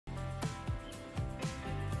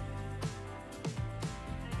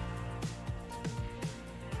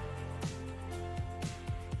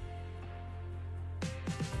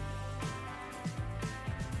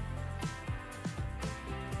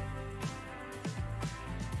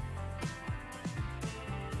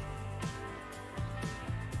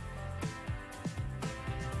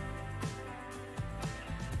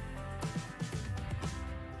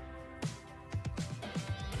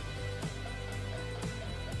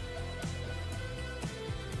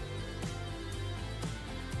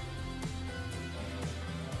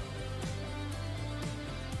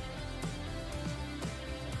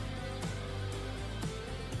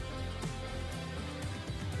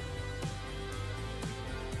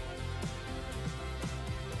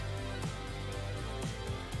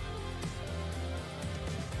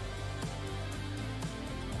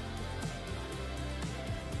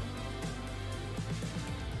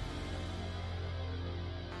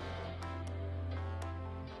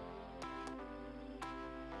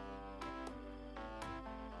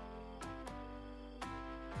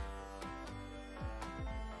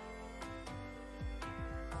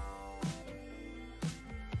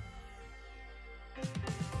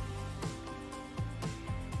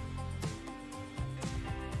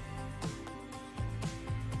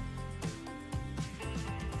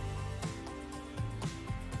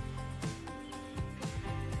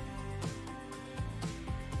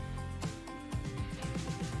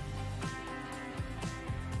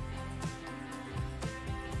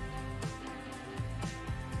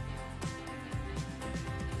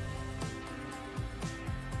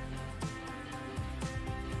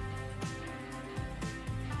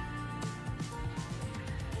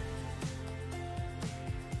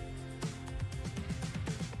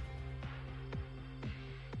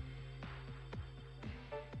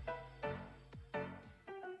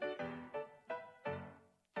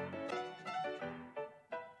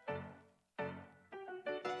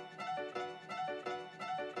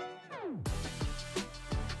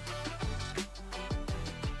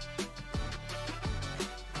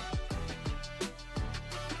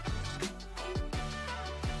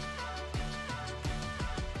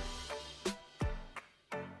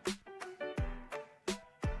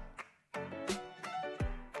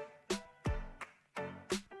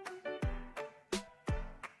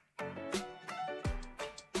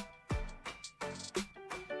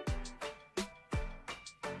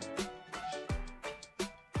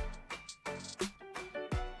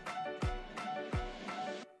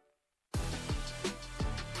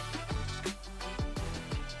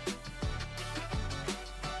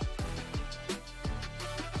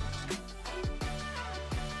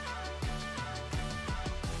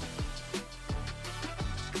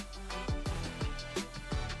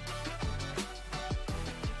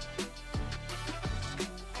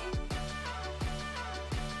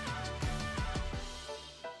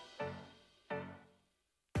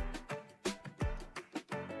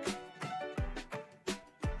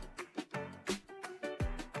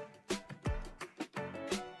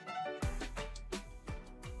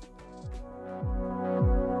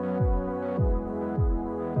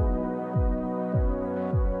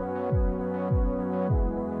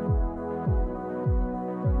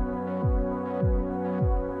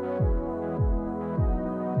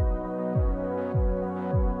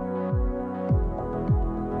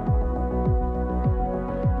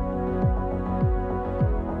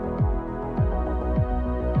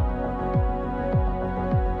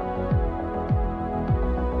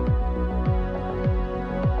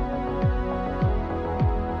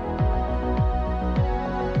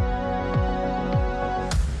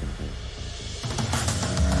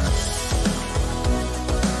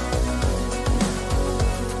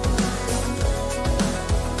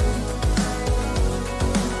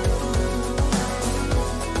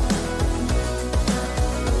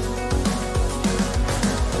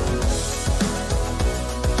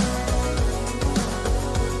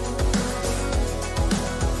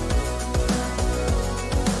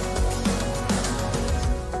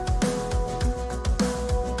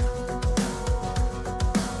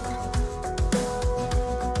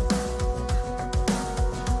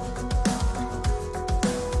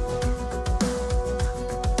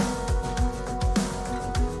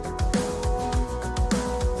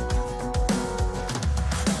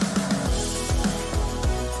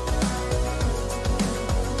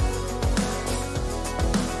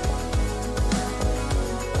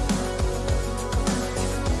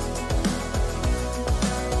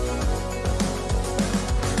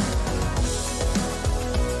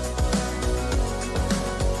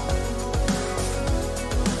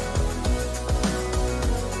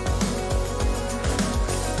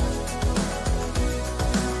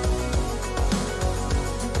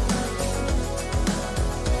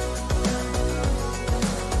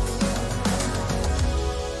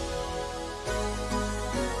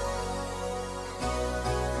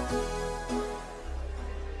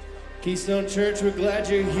Keystone Church, we're glad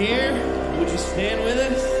you're here. Would you stand with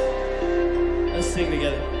us? Let's sing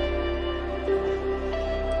together.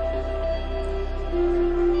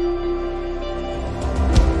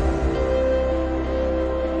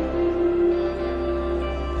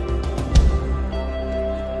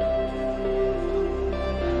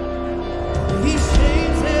 He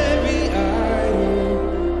saves every idol.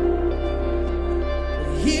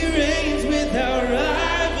 He reigns without rival.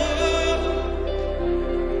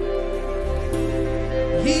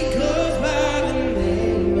 He goes by the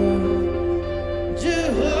name of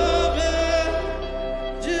Jehovah.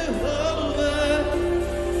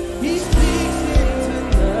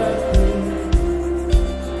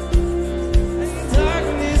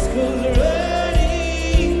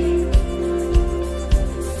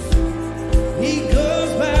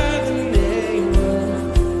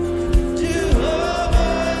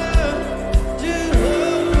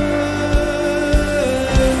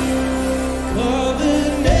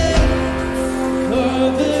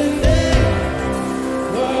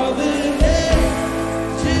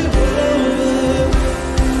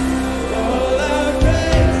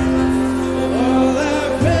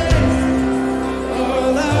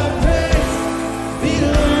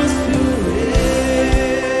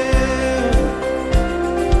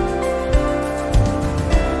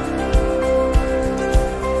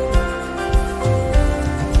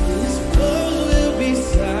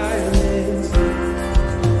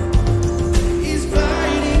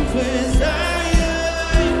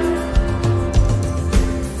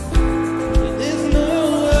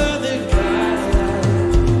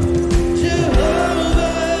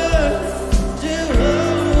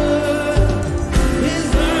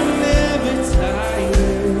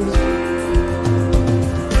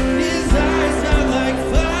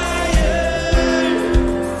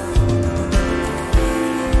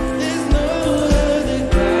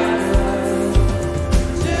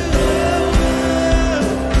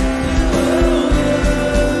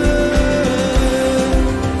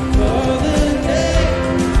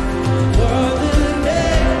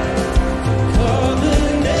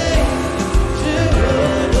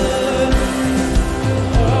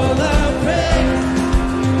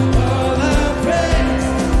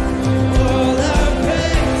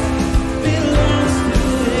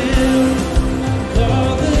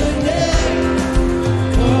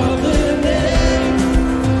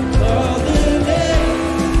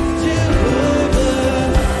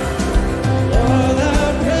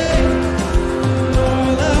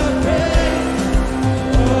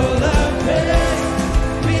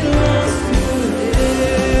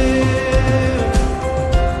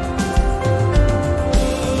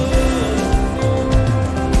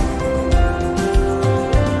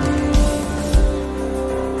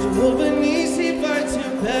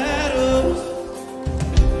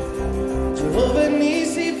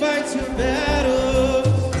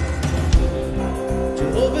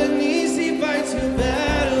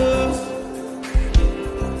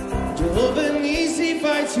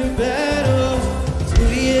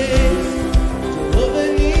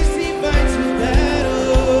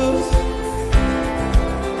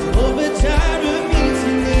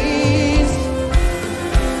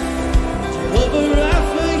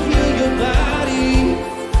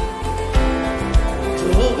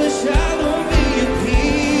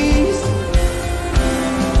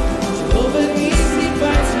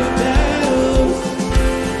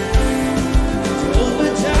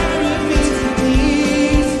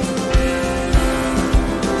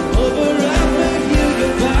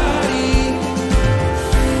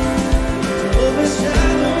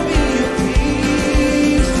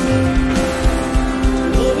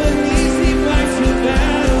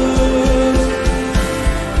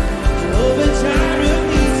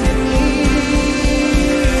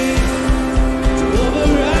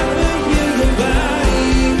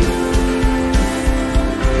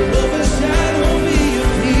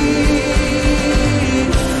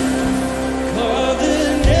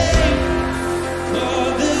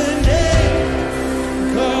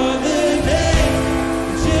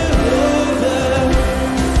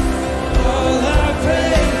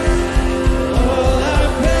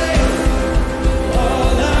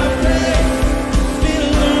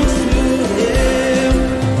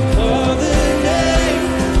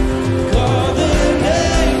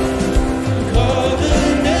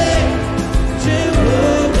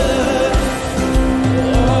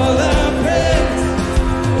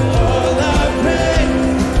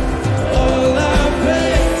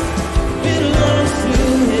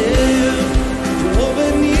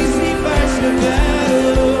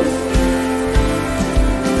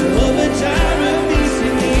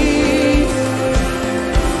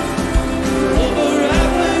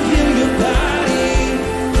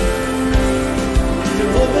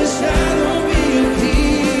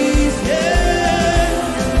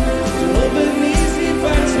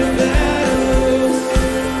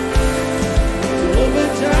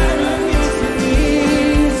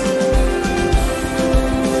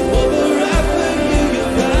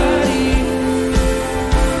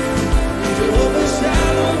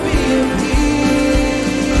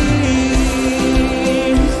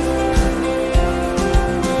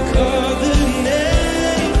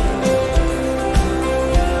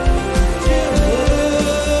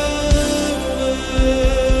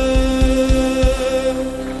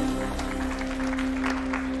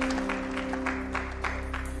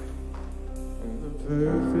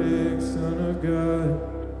 perfect Son of God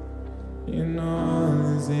in all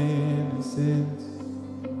his innocence.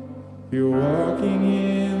 You're walking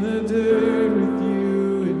in the dirt with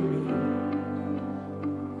you and me.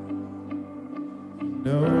 He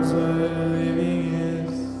knows what living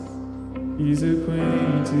is. He's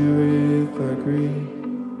acquainted with our grief.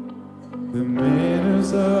 The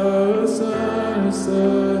manners of a son of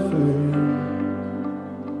suffering.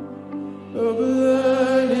 Oh,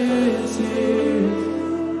 blood and tears,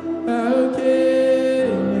 how can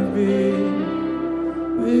it be?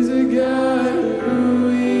 There's a God who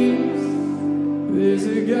weeps, there's a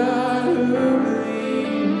God who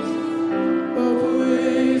believes. Oh, who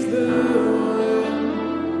is the one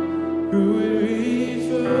who would reach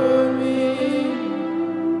for me?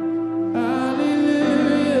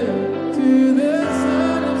 Hallelujah to the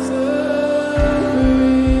Son of Suffering.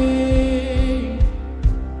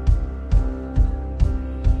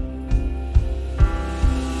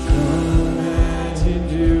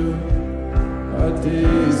 Our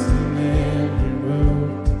distant and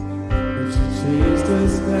remote, but you chased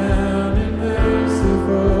us down in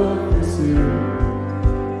merciful pursuit.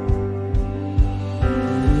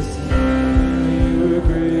 You were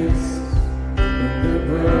grace, and the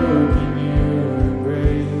broken you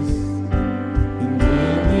embrace. And in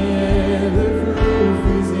the end, the proof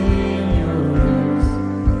is in your wounds.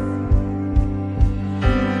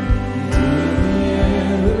 And in the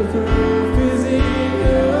end, the proof is in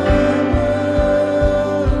your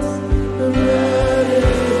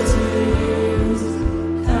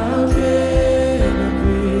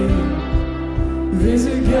There's a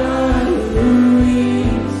God who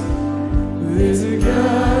weeps, there's a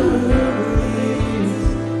God who believes.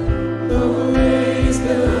 Oh, who is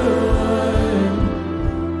the one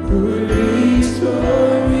who reached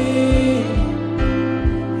for me?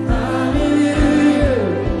 Hallelujah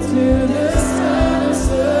to the Son of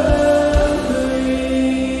Suffering.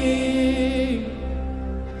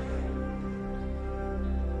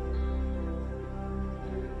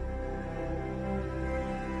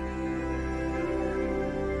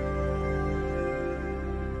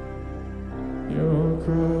 Your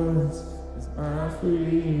cross is my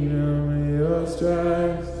freedom, your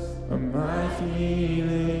stripes are my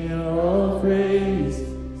healing, all praise.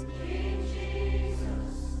 King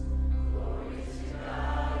Jesus, glory to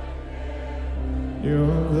God in heaven.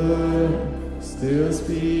 Your blood is still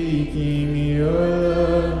speaking, your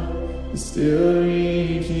love is still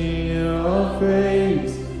reaching, all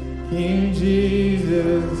praise. King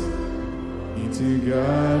Jesus, to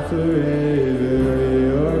God forever.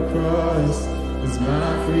 Your cross is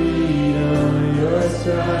my freedom, your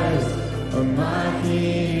stripes are my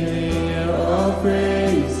healing, all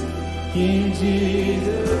praise. King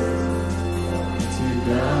Jesus, to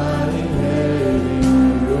God in heaven.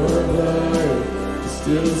 Your blood is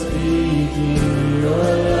still speaking, your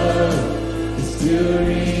love is still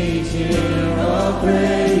reaching, all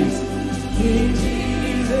praise. King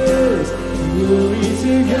Jesus, glory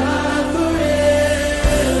to God forever.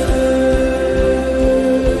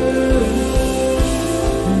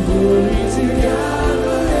 Glory to God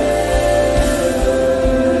forever.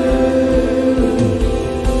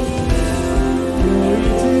 Glory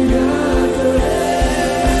to God forever.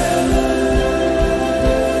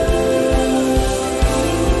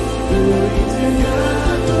 Glory to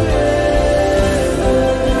God forever.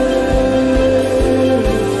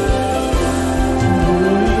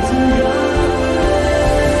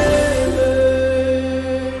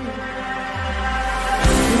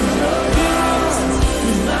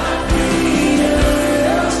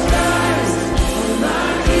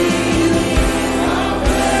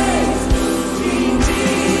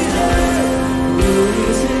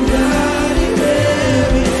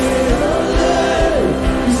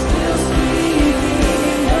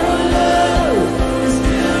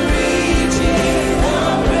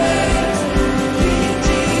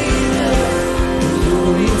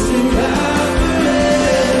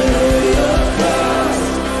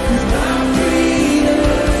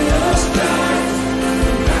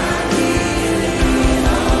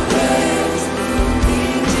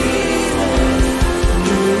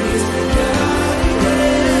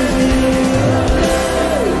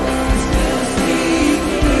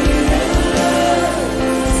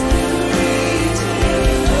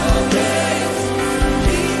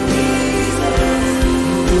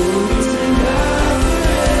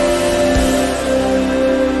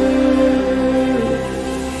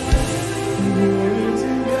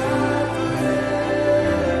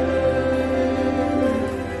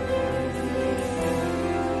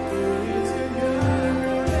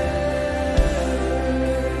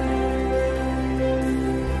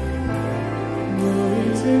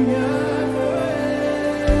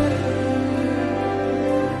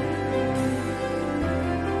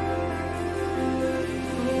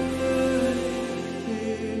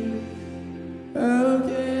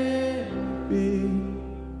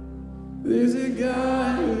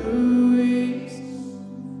 God who is.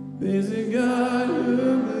 There's a God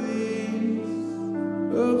who believes.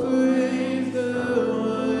 Oh, praise the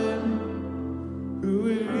one who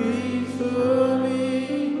will reach for me.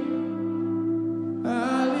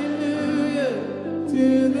 Hallelujah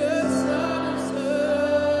to the Son of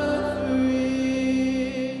suffering.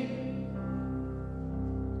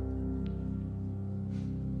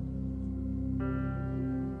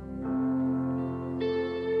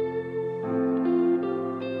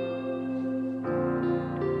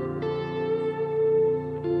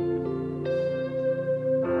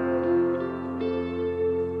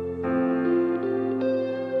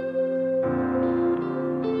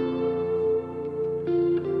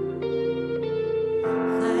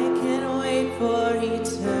 For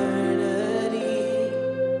eternity,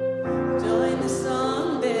 join the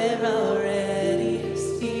song they're already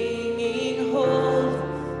singing. Holy,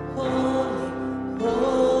 holy,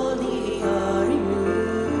 holy are you,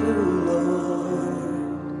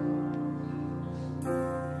 Lord.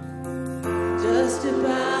 Just to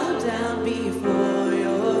bow down before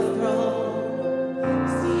your throne,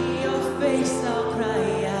 see your face, I'll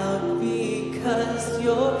cry out because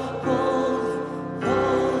you're holy.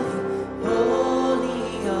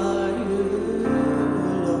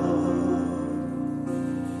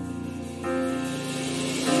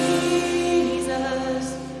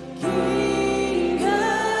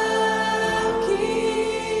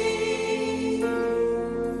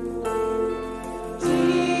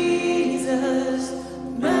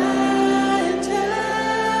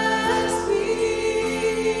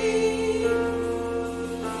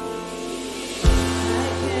 I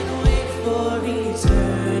can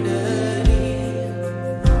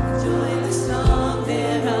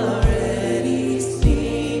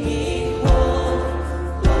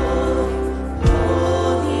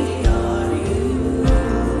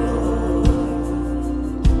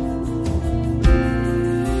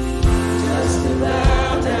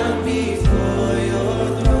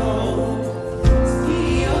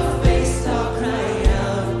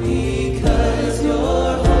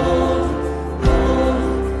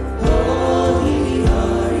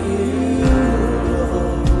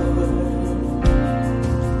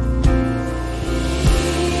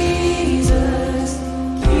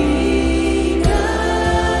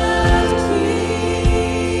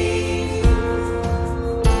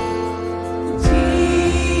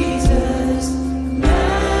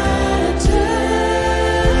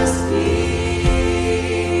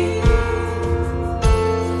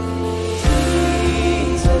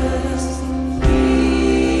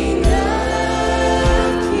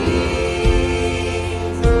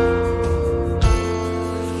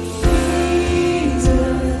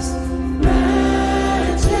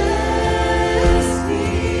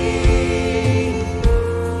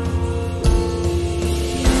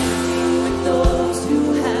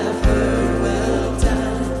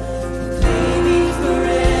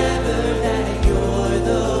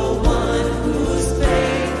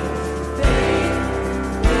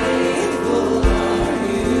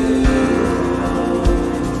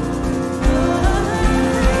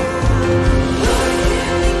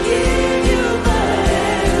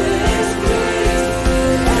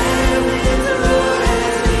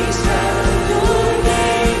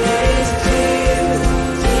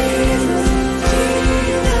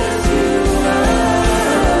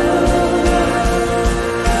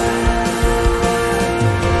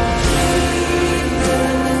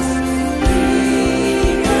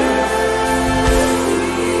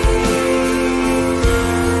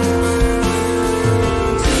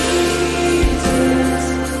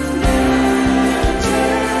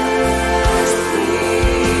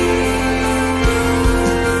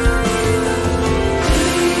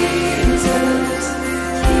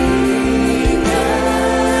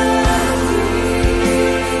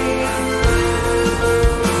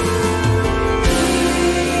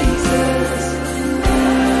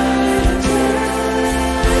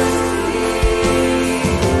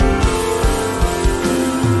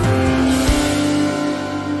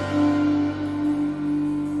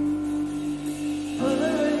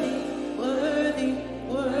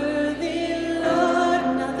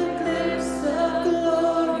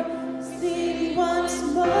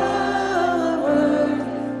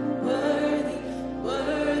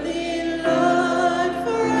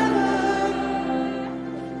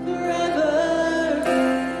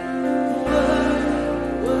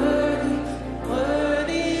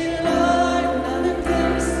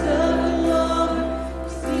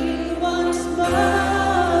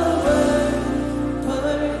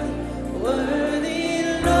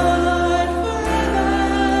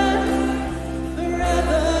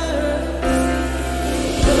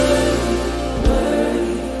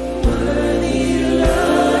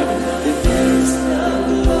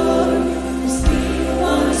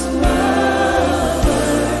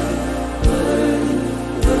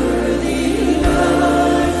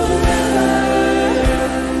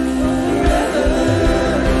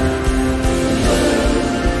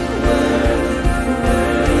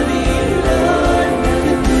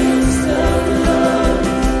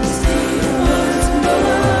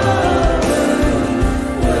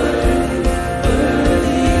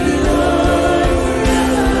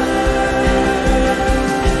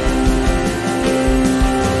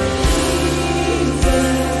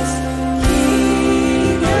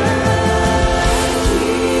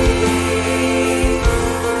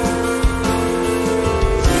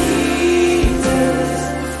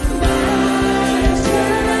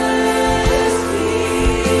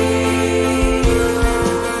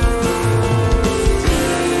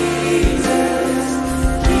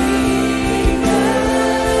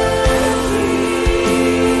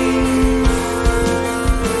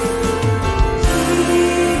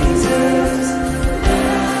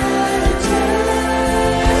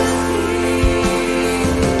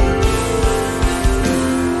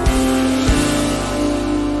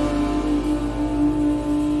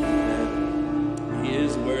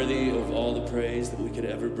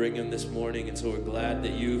morning. And so we're glad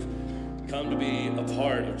that you've come to be a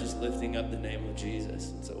part of just lifting up the name of Jesus.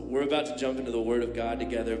 And so we're about to jump into the Word of God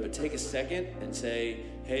together, but take a second and say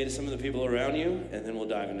hey to some of the people around you, and then we'll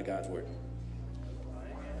dive into God's Word.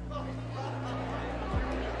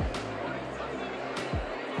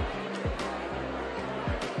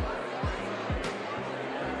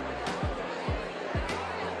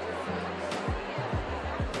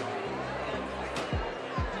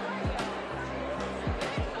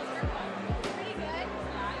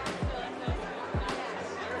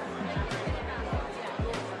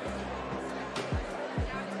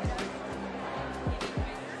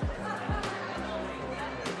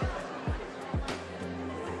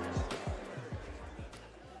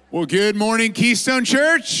 Well, good morning, Keystone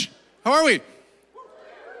Church. How are we?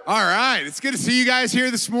 All right, it's good to see you guys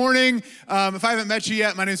here this morning. If I haven't met you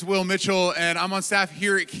yet, my name is Will Mitchell, and I'm on staff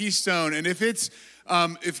here at Keystone. And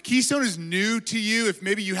if Keystone is new to you, if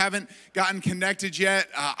maybe you haven't gotten connected yet,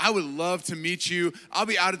 I would love to meet you. I'll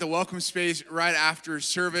be out at the welcome space right after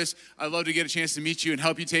service. I'd love to get a chance to meet you and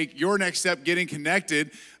help you take your next step getting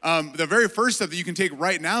connected. The very first step that you can take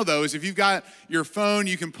right now, though, is if you've got your phone,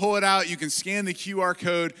 you can pull it out, you can scan the QR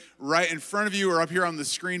code right in front of you or up here on the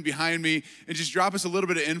screen behind me, and just drop us a little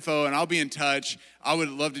bit of info, and I'll be in touch. I would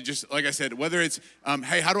love to just, like I said, whether it's,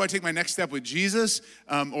 hey, how do I take my next step with Jesus,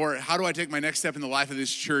 or how do I take my next step in the life of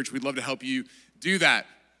this church, we'd love to help you do that.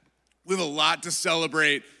 We have a lot to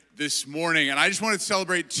celebrate this morning, and I just wanted to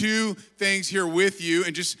celebrate two things here with you,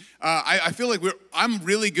 and just I feel like I'm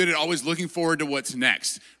really good at always looking forward to what's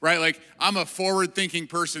next, right? Like, I'm a forward-thinking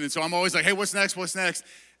person, and so I'm always like, hey, what's next, what's next?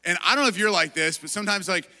 And I don't know if you're like this, but sometimes,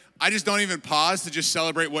 like, I just don't even pause to just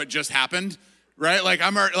celebrate what just happened, right?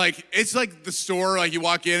 Like, it's like the store, like, you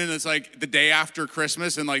walk in, and it's like the day after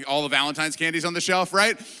Christmas, and like all the Valentine's candy's on the shelf,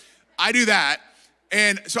 right? I do that.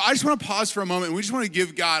 And so I just want to pause for a moment, and we just want to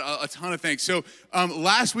give God a ton of thanks. So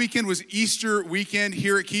last weekend was Easter weekend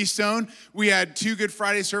here at Keystone. We had 2 Good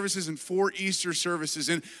Friday services and 4 Easter services.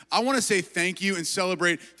 And I want to say thank you and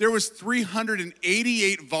celebrate. There was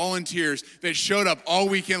 388 volunteers that showed up all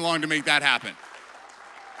weekend long to make that happen.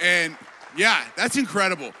 And yeah, that's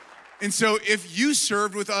incredible. And so if you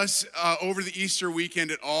served with us over the Easter weekend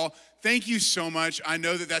at all, thank you so much. I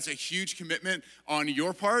know that that's a huge commitment on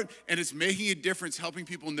your part, and it's making a difference helping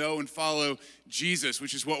people know and follow Jesus,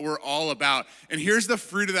 which is what we're all about. And here's the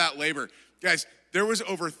fruit of that labor. Guys, there was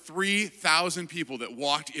over 3,000 people that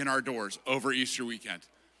walked in our doors over Easter weekend.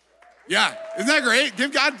 Yeah, isn't that great?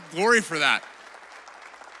 Give God glory for that.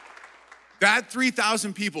 That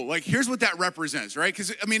 3,000 people, like, here's what that represents, right?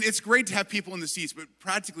 Because, I mean, it's great to have people in the seats, but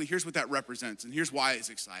practically, here's what that represents, and here's why it's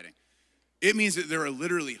exciting. It means that there are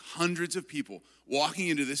literally hundreds of people walking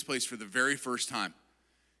into this place for the very first time,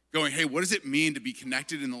 going, hey, what does it mean to be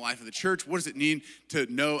connected in the life of the church? What does it mean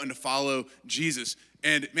to know and to follow Jesus?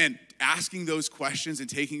 And man, asking those questions and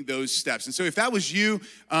taking those steps. And so if that was you,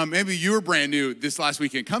 maybe you were brand new this last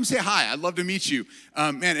weekend, come say hi. I'd love to meet you.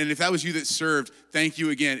 And if that was you that served, thank you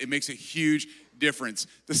again. It makes a huge difference.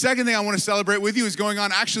 The second thing I want to celebrate with you is going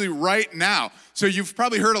on actually right now. So you've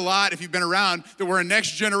probably heard a lot, if you've been around, that we're a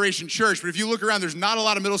next generation church. But if you look around, there's not a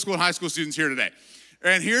lot of middle school and high school students here today.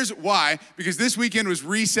 And here's why, because this weekend was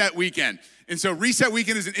Reset Weekend. And so Reset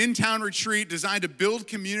Weekend is an in-town retreat designed to build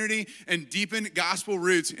community and deepen gospel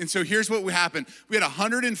roots. And so here's what happened. We had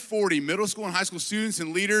 140 middle school and high school students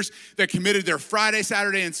and leaders that committed their Friday,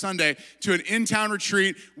 Saturday, and Sunday to an in-town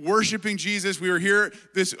retreat, worshiping Jesus. We were here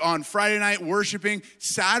on Friday night worshiping.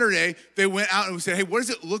 Saturday, they went out and we said, hey, what does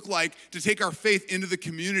it look like to take our faith into the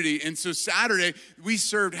community? And so Saturday, we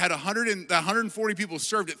had 140 people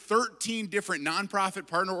served at 13 different nonprofit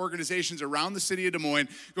partner organizations around the city of Des Moines,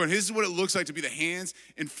 going, this is what it looks like to be the hands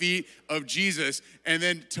and feet of Jesus. And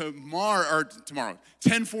then tomorrow,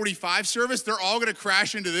 10:45 service, they're all gonna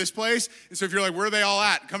crash into this place. And so if you're like, where are they all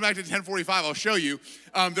at? Come back to 10:45, I'll show you.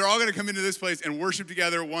 They're all gonna come into this place and worship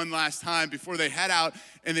together one last time before they head out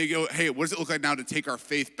and they go, hey, what does it look like now to take our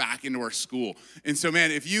faith back into our school? And so, man,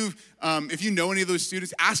 if you know any of those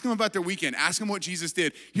students, ask them about their weekend. Ask them what Jesus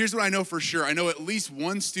did. Here's what I know for sure. I know at least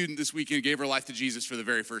one student this weekend gave her life to Jesus for the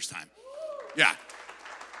very first time. Yeah.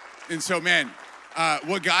 And so, man,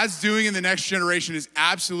 what God's doing in the next generation is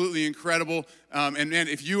absolutely incredible. And man,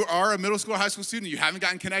 if you are a middle school or high school student, you haven't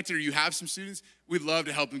gotten connected, or you have some students, we'd love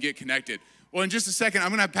to help them get connected. Well, in just a second, I'm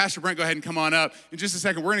going to have Pastor Brent go ahead and come on up. In just a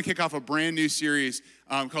second, we're going to kick off a brand new series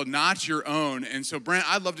called Not Your Own. And so, Brent,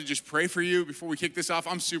 I'd love to just pray for you before we kick this off.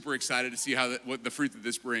 I'm super excited to see what the fruit that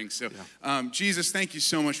this brings. So, Jesus, thank you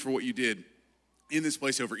so much for what you did in this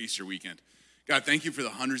place over Easter weekend. God, thank you for the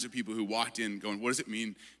hundreds of people who walked in going, what does it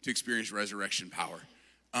mean to experience resurrection power?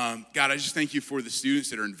 God, I just thank you for the students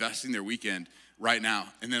that are investing their weekend right now.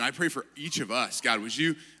 And then I pray for each of us. God, would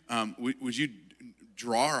you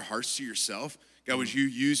draw our hearts to yourself? God, would you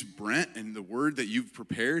use Brent and the word that you've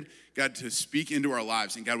prepared, God, to speak into our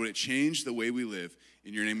lives? And God, would it change the way we live?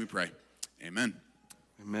 In your name we pray. Amen.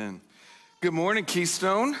 Amen. Good morning,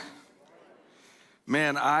 Keystone.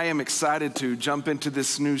 Man, I am excited to jump into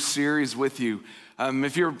this new series with you.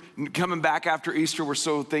 If you're coming back after Easter, we're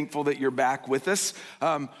so thankful that you're back with us.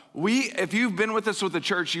 If you've been with us with the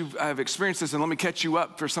church, you have experienced this, and let me catch you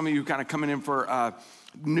up for some of you kind of coming in for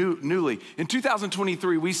newly. In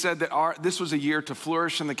 2023, we said that this was a year to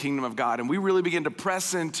flourish in the kingdom of God, and we really began to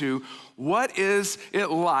press into what is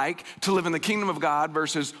it like to live in the kingdom of God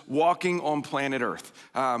versus walking on planet Earth,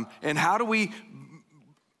 and how do we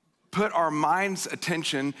put our mind's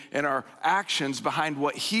attention and our actions behind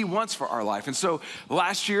what he wants for our life. And so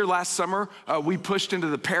last summer, we pushed into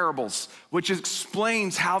the parables, which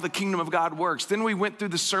explains how the kingdom of God works. Then we went through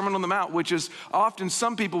the Sermon on the Mount, which is often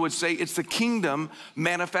some people would say it's the kingdom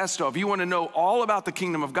manifesto. If you want to know all about the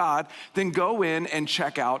kingdom of God, then go in and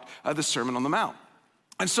check out the Sermon on the Mount.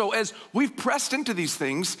 And so as we've pressed into these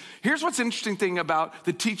things, here's what's interesting thing about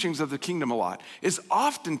the teachings of the kingdom a lot, is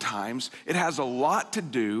oftentimes it has a lot to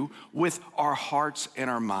do with our hearts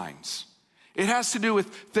and our minds. It has to do with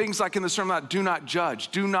things like in the Sermon on the Mount, do not judge,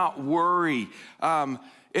 do not worry.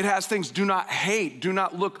 It has things, do not hate, do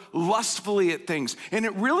not look lustfully at things. And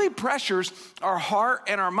it really pressures our heart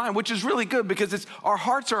and our mind, which is really good because our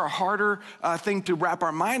hearts are a harder thing to wrap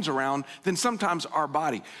our minds around than sometimes our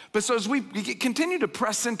body. But so as we continue to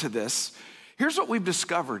press into this, here's what we've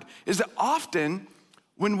discovered, is that often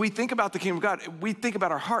when we think about the kingdom of God, we think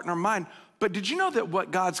about our heart and our mind. But did you know that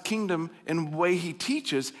what God's kingdom and the way he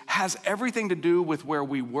teaches has everything to do with where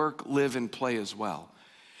we work, live, and play as well?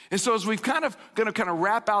 And so as we've gonna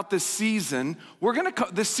wrap out this season,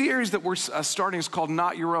 the series that we're starting is called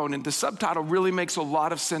Not Your Own, and the subtitle really makes a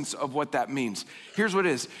lot of sense of what that means. Here's what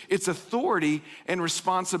it is. It's authority and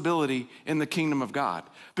responsibility in the kingdom of God.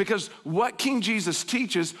 Because what King Jesus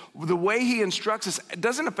teaches, the way he instructs us, it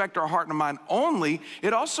doesn't affect our heart and mind only,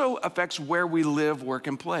 it also affects where we live, work,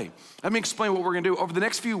 and play. Let me explain what we're gonna do. Over the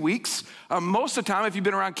next few weeks, most of the time, if you've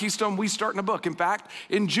been around Keystone, we start in a book. In fact,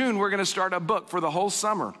 in June, we're gonna start a book for the whole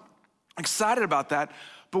summer. Excited about that,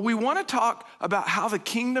 but we want to talk about how the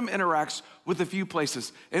kingdom interacts with a few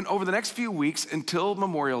places. And over the next few weeks until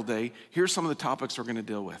Memorial Day, here's some of the topics we're going to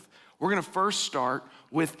deal with. We're going to first start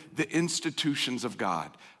with the institutions of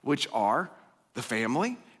God, which are the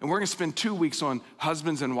family. And we're going to spend 2 weeks on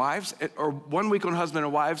husbands and wives, or 1 week on husband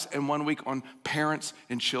and wives, and 1 week on parents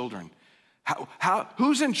and children.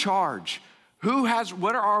 Who's in charge?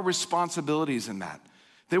 What are our responsibilities in that?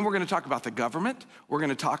 Then we're going to talk about the government. We're going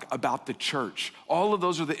to talk about the church. All of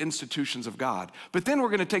those are the institutions of God. But then we're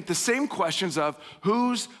going to take the same questions of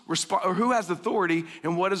who has authority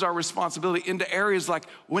and what is our responsibility into areas like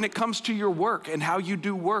when it comes to your work and how you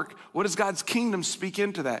do work. What does God's kingdom speak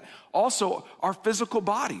into that? Also, our physical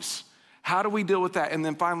bodies. How do we deal with that? And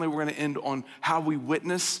then finally, we're going to end on how we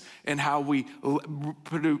witness and how we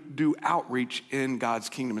do outreach in God's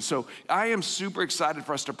kingdom. And so I am super excited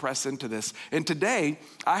for us to press into this. And today,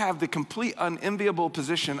 I have the complete unenviable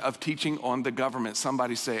position of teaching on the government.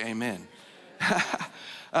 Somebody say amen.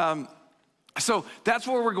 So that's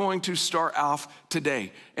where we're going to start off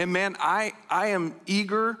today. And man, I am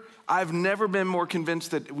eager. I've never been more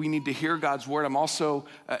convinced that we need to hear God's word. I'm also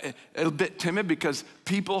a bit timid because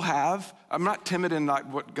I'm not timid in not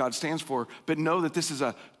what God stands for, but know that this is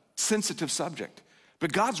a sensitive subject.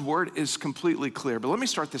 But God's word is completely clear. But let me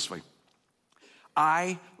start this way.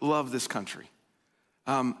 I love this country.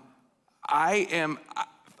 I am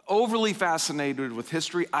overly fascinated with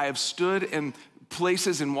history. I have stood in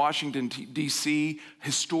places in Washington, D.C.,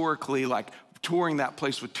 historically, like touring that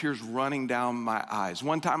place with tears running down my eyes.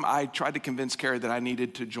 One time I tried to convince Carrie that I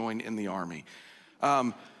needed to join in the Army.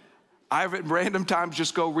 I've at random times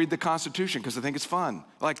just go read the Constitution because I think it's fun.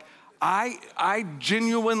 Like, I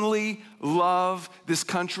genuinely love this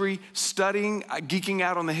country, studying, geeking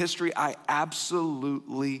out on the history. I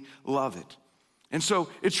absolutely love it. And so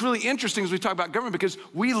it's really interesting as we talk about government because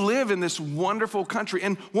we live in this wonderful country.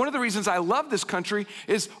 And one of the reasons I love this country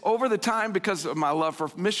is over the time, because of my love for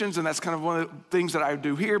missions, and that's kind of one of the things that I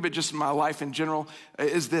do here, but just my life in general,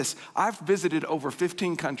 is this. I've visited over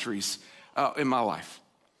 15 countries in my life.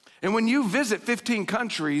 And when you visit 15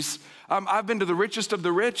 countries, I've been to the richest of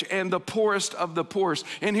the rich and the poorest of the poorest.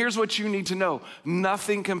 And here's what you need to know.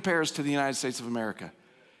 Nothing compares to the United States of America.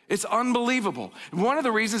 It's unbelievable. One of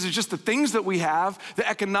the reasons is just the things that we have, the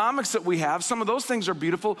economics that we have. Some of those things are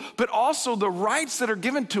beautiful, but also the rights that are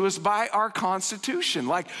given to us by our Constitution.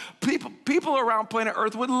 Like people around planet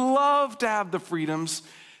Earth would love to have the freedoms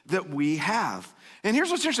that we have. And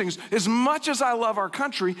here's what's interesting, as much as I love our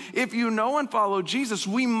country, if you know and follow Jesus,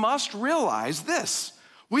 we must realize this.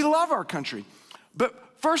 We love our country, but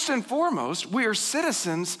first and foremost, we are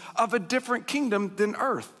citizens of a different kingdom than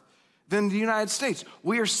earth, than the United States.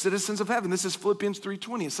 We are citizens of heaven. This is Philippians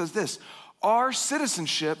 3:20. It says this, our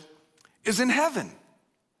citizenship is in heaven.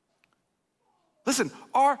 Listen,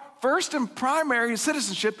 our first and primary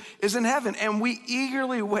citizenship is in heaven, and we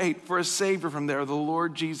eagerly wait for a Savior from there, the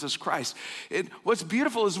Lord Jesus Christ. What's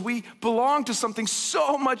beautiful is we belong to something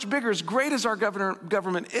so much bigger. As great as our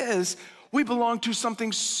government is, we belong to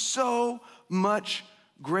something so much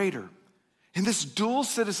greater. And this dual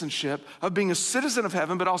citizenship of being a citizen of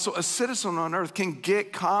heaven, but also a citizen on earth, can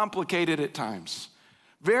get complicated at times.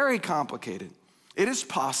 Very complicated. It is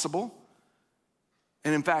possible,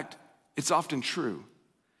 and in fact, it's often true,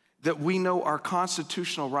 that we know our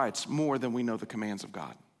constitutional rights more than we know the commands of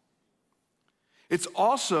God. It's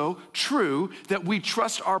also true that we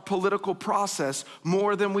trust our political process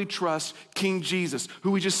more than we trust King Jesus,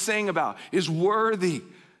 who we just sang about, is worthy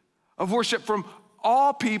of worship from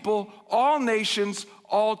all people, all nations,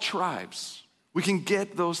 all tribes. We can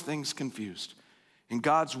get those things confused. In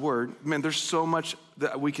God's word, man, there's so much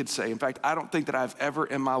that we could say. In fact, I don't think that I've ever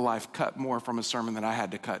in my life cut more from a sermon than I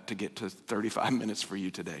had to cut to get to 35 minutes for you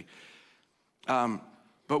today. But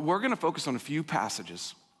we're gonna focus on a few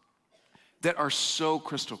passages that are so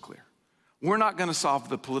crystal clear. We're not gonna solve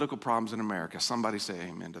the political problems in America. Somebody say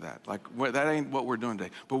amen to that. Like, that ain't what we're doing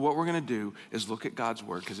today. But what we're gonna do is look at God's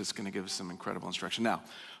word, because it's gonna give us some incredible instruction. Now,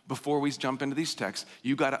 before we jump into these texts,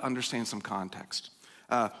 you gotta understand some context.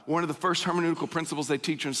 One of the first hermeneutical principles they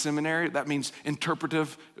teach in seminary, that means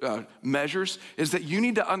interpretive measures, is that you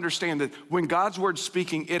need to understand that when God's word's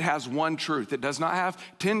speaking, it has one truth. It does not have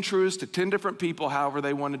 10 truths to 10 different people, however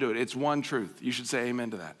they want to do it. It's one truth. You should say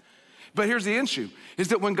amen to that. But here's the issue, is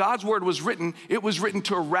that when God's word was written, it was written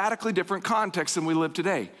to a radically different context than we live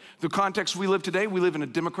today. The context we live today, we live in a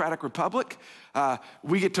democratic republic.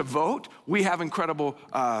 We get to vote. We have incredible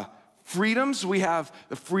freedoms. We have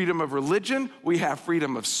the freedom of religion. We have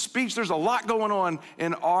freedom of speech. There's a lot going on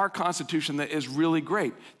in our Constitution that is really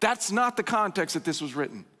great. That's not the context that this was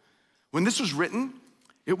written. When this was written,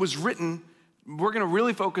 it was written, we're gonna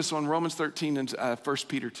really focus on Romans 13 and 1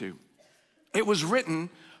 Peter 2. It was written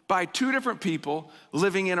by two different people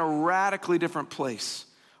living in a radically different place.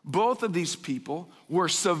 Both of these people were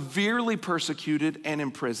severely persecuted and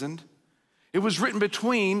imprisoned. It was written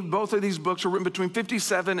both of these books were written between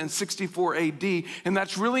 57 and 64 AD, and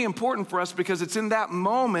that's really important for us because it's in that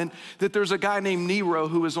moment that there's a guy named Nero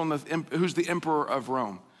who's the emperor of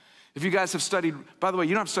Rome. If you guys have studied, by the way,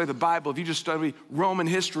 you don't have to study the Bible, if you just study Roman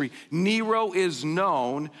history, Nero is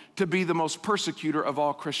known to be the most persecutor of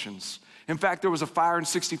all Christians. In fact, there was a fire in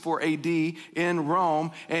 64 AD in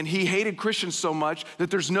Rome, and he hated Christians so much that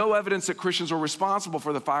there's no evidence that Christians were responsible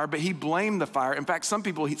for the fire, but he blamed the fire. In fact, some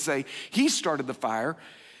people say he started the fire,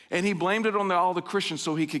 and he blamed it on all the Christians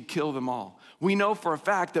so he could kill them all. We know for a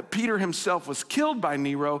fact that Peter himself was killed by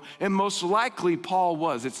Nero, and most likely Paul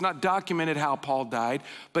was. It's not documented how Paul died,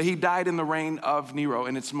 but he died in the reign of Nero,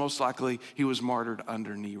 and it's most likely he was martyred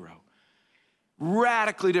under Nero.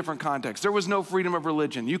 Radically different context. There was no freedom of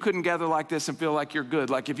religion. You couldn't gather like this and feel like you're good.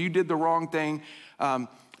 Like if you did the wrong thing,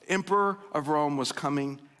 Emperor of Rome was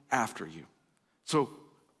coming after you. So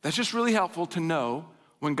that's just really helpful to know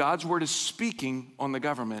when God's word is speaking on the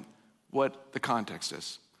government, what the context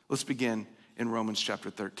is. Let's begin in Romans chapter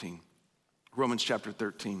 13. Romans chapter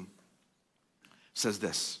 13 says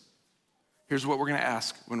this. Here's what we're gonna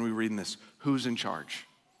ask when we're reading this. Who's in charge?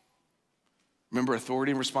 Remember,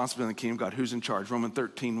 authority and responsibility in the kingdom of God. Who's in charge? Romans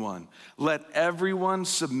 13:1. Let everyone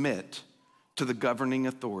submit to the governing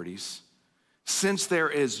authorities, since there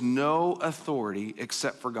is no authority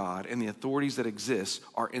except for God, and the authorities that exist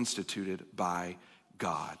are instituted by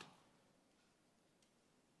God.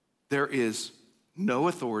 There is no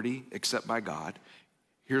authority except by God.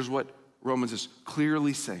 Here's what Romans is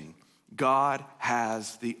clearly saying. God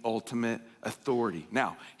has the ultimate authority.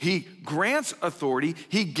 Now, he grants authority,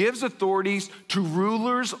 he gives authorities to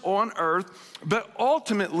rulers on earth, but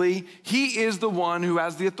ultimately, he is the one who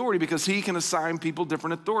has the authority because he can assign people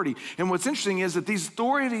different authority. And what's interesting is that these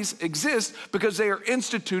authorities exist because they are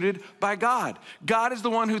instituted by God. God is the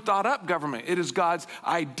one who thought up government. It is God's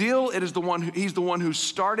ideal. It is he's the one who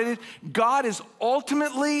started it. God is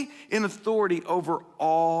ultimately in authority over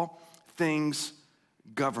all things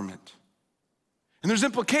government. And there's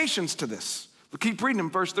implications to this. We'll keep reading in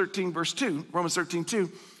verse 13, verse 2, Romans 13,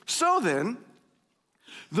 2. So then,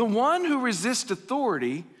 the one who resists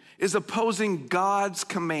authority is opposing God's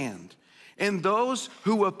command, and those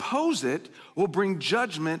who oppose it will bring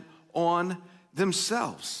judgment on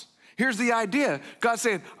themselves. Here's the idea. God's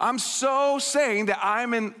saying, I'm so saying that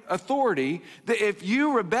I'm in authority that if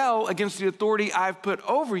you rebel against the authority I've put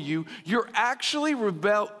over you, you're actually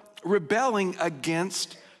rebelling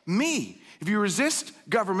against me. If you resist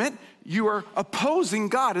government, you are opposing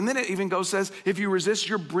God. And then it even says, if you resist,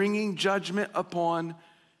 you're bringing judgment upon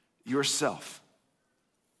yourself.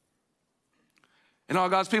 And all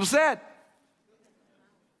God's people said,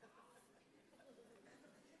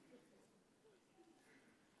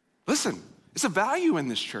 listen, it's a value in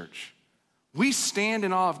this church. We stand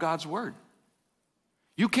in awe of God's word.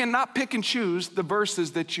 You cannot pick and choose the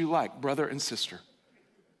verses that you like, brother and sister.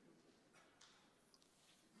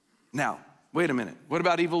 Now, wait a minute. What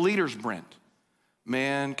about evil leaders, Brent?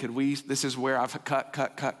 Man, this is where I've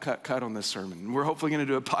cut on this sermon. We're hopefully going to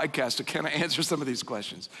do a podcast to kind of answer some of these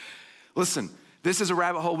questions. Listen, this is a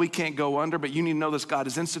rabbit hole we can't go under, but you need to know this. God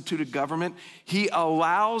has instituted government. He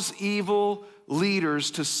allows evil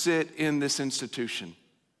leaders to sit in this institution.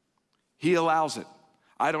 He allows it.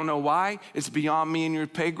 I don't know why. It's beyond me and your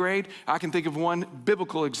pay grade. I can think of one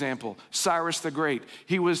biblical example, Cyrus the Great.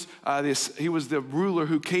 He was the ruler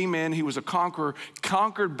who came in. He was a conqueror,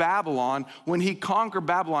 conquered Babylon. When he conquered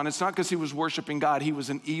Babylon, it's not because he was worshiping God. He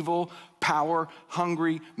was an evil,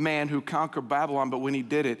 power-hungry man who conquered Babylon. But when he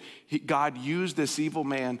did it, God used this evil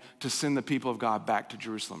man to send the people of God back to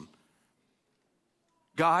Jerusalem.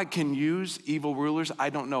 God can use evil rulers.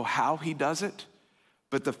 I don't know how he does it.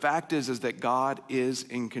 But the fact is that God is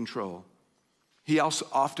in control. He also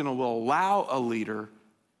often will allow a leader,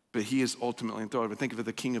 but he is ultimately in authority. But think of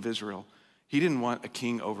the king of Israel. He didn't want a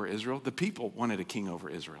king over Israel. The people wanted a king over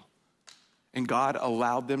Israel. And God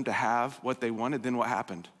allowed them to have what they wanted. Then what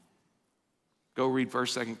happened? Go read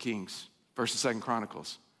 1st, 2nd Kings, 1st and 2nd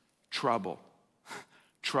Chronicles. Trouble,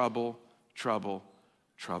 trouble, trouble,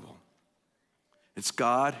 trouble. It's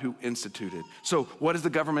God who instituted. So what is the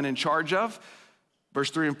government in charge of? Verse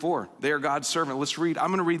 3 and 4, they are God's servant. Let's read.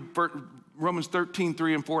 I'm going to read Romans 13,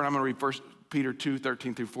 3 and 4, and I'm going to read 1 Peter 2,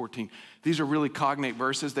 13 through 14. These are really cognate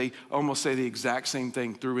verses. They almost say the exact same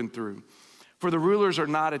thing through and through. For the rulers are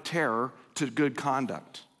not a terror to good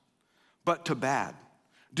conduct, but to bad.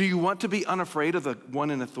 Do you want to be unafraid of the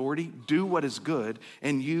one in authority? Do what is good,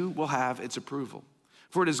 and you will have its approval.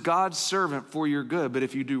 For it is God's servant for your good, but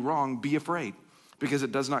if you do wrong, be afraid, because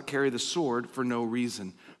it does not carry the sword for no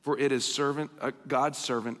reason. For it is God's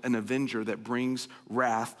servant, an avenger that brings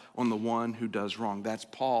wrath on the one who does wrong. That's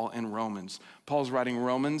Paul in Romans. Paul's writing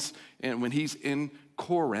Romans, and when he's in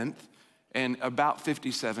Corinth, and about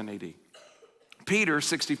 57 AD. Peter,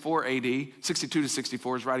 64 AD, 62 to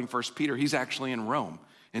 64, is writing 1 Peter. He's actually in Rome.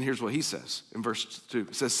 And here's what he says in verse 2.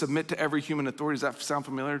 It says, submit to every human authority. Does that sound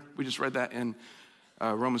familiar? We just read that in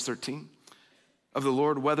Romans 13. Of the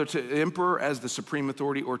Lord, whether to the emperor as the supreme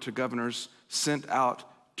authority or to governors sent out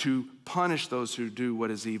to punish those who do what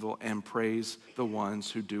is evil and praise the ones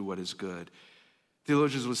who do what is good.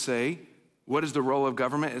 Theologians would say, what is the role of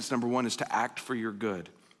government? It's number one is to act for your good.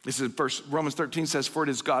 This is Romans 13 says, for it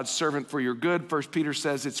is God's servant for your good. 1 Peter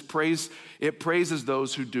says it praises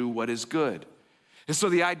those who do what is good. And so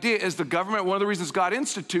the idea is the government, one of the reasons God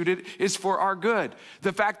instituted is for our good.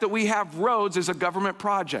 The fact that we have roads is a government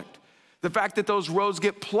project. The fact that those roads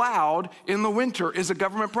get plowed in the winter is a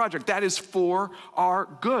government project. That is for our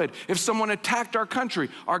good. If someone attacked our country,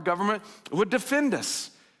 our government would defend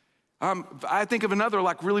us. I think of another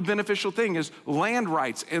really beneficial thing is land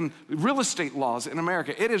rights and real estate laws in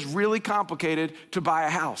America. It is really complicated to buy a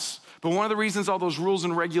house. But one of the reasons all those rules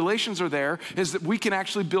and regulations are there is that we can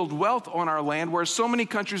actually build wealth on our land, whereas so many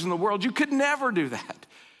countries in the world, you could never do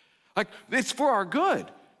that. It's for our good.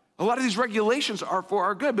 A lot of these regulations are for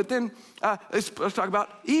our good, but then let's talk about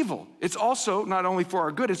evil. It's also not only for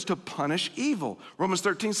our good, it's to punish evil. Romans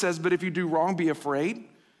 13 says, but if you do wrong, be afraid.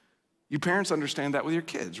 You parents understand that with your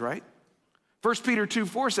kids, right? 1 Peter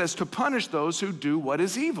 2:4 says to punish those who do what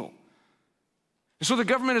is evil. And so the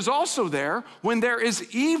government is also there when there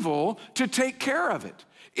is evil to take care of it.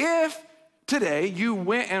 If today you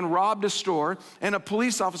went and robbed a store and a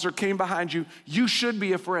police officer came behind you, you should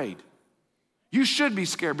be afraid. You should be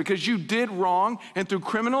scared because you did wrong, and through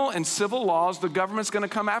criminal and civil laws, the government's gonna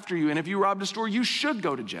come after you. And if you robbed a store, you should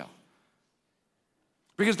go to jail.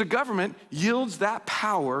 Because the government yields that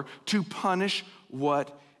power to punish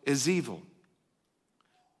what is evil.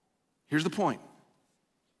 Here's the point.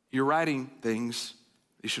 You're writing things,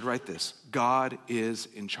 you should write this. God is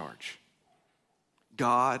in charge.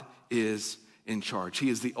 God is in charge. He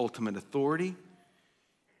is the ultimate authority.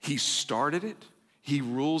 He started it. He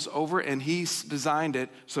rules over it, and he's designed it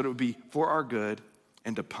so that it would be for our good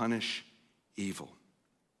and to punish evil.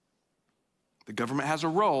 The government has a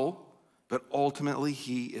role, but ultimately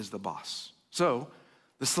he is the boss. So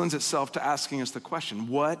this lends itself to asking us the question,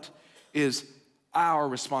 what is our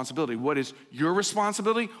responsibility? What is your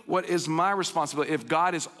responsibility? What is my responsibility? If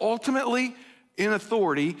God is ultimately in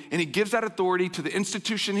authority and he gives that authority to the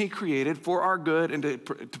institution he created for our good and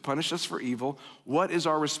to punish us for evil, what is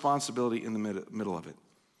our responsibility in the middle of it?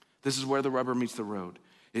 This is where the rubber meets the road.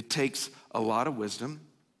 It takes a lot of wisdom.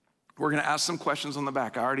 We're gonna ask some questions on the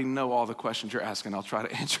back. I already know all the questions you're asking. I'll try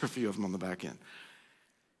to answer a few of them on the back end.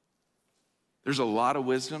 There's a lot of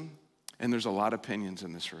wisdom and there's a lot of opinions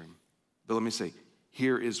in this room. But let me say,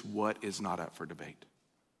 here is what is not up for debate.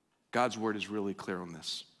 God's word is really clear on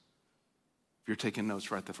this. If you're taking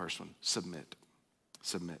notes, write the first one. Submit.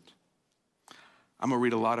 Submit. I'm gonna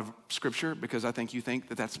read a lot of scripture because I think you think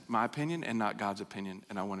that that's my opinion and not God's opinion,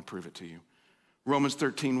 and I wanna prove it to you. Romans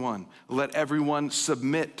 13:1, let everyone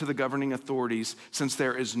submit to the governing authorities, since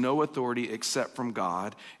there is no authority except from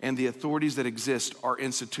God, and the authorities that exist are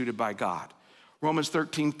instituted by God. Romans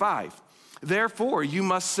 13:5, therefore you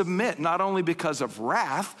must submit not only because of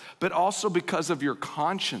wrath, but also because of your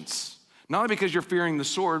conscience. Not only because you're fearing the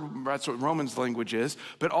sword, that's what Romans language is,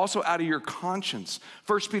 but also out of your conscience.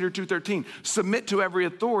 1 Peter 2:13, submit to every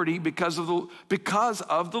authority because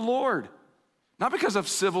of the Lord. Not because of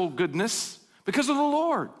civil goodness, because of the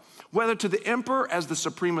Lord. Whether to the emperor as the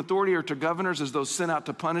supreme authority or to governors as those sent out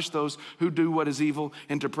to punish those who do what is evil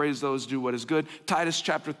and to praise those who do what is good. Titus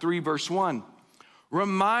chapter 3, verse 1,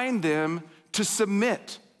 remind them to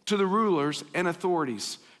submit to the rulers and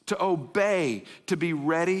authorities, to obey, to be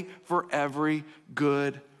ready for every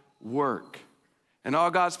good work. And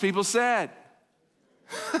all God's people said,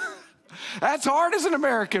 that's hard as an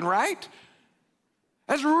American, right?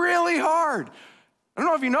 That's really hard. I don't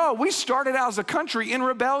know if you know, we started out as a country in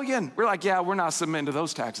rebellion. We're like, yeah, we're not submitting to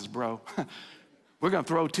those taxes, bro. We're gonna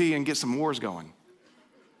throw tea and get some wars going.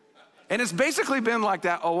 And it's basically been like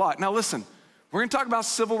that a lot. Now listen, we're gonna talk about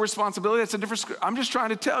civil responsibility. That's a different, I'm just trying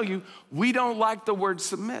to tell you, we don't like the word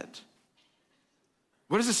submit.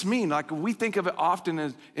 What does this mean? Like we think of it often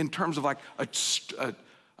as, in terms of like a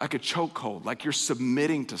chokehold, like you're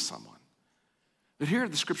submitting to someone. But here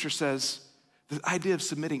the scripture says, the idea of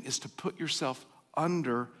submitting is to put yourself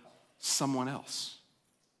under someone else.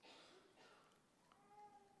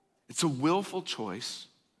 It's a willful choice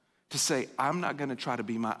to say, I'm not gonna try to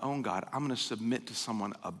be my own God. I'm gonna submit to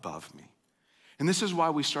someone above me. And this is why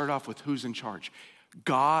we start off with who's in charge.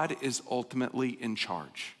 God is ultimately in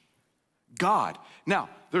charge. God. Now,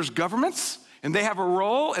 there's governments, and they have a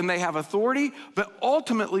role, and they have authority, but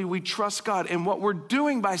ultimately we trust God. And what we're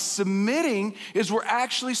doing by submitting is we're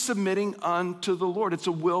actually submitting unto the Lord. It's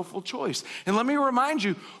a willful choice. And let me remind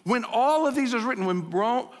you, when all of these is written,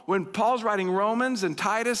 when Paul's writing Romans and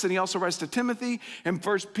Titus, and he also writes to Timothy, and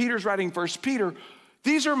Peter's writing 1 Peter,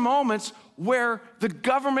 these are moments where the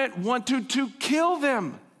government wanted to kill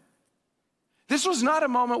them. This was not a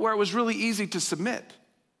moment where it was really easy to submit.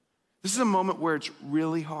 This is a moment where it's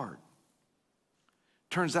really hard.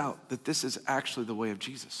 Turns out that this is actually the way of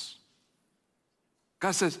Jesus.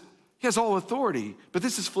 God says he has all authority, but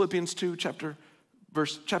this is Philippians 2, chapter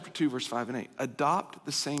 2, verse 5 and 8. Adopt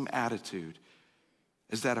the same attitude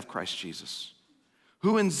as that of Christ Jesus,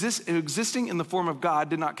 who existing in the form of God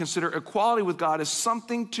did not consider equality with God as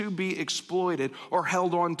something to be exploited or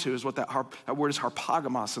held on to, is what that word is,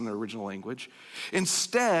 harpagamos in the original language.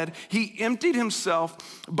 Instead, he emptied himself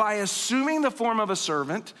by assuming the form of a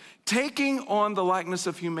servant, taking on the likeness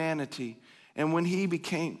of humanity. And when he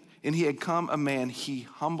had come a man, he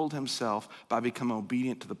humbled himself by becoming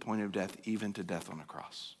obedient to the point of death, even to death on a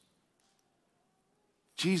cross.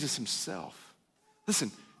 Jesus himself. Listen,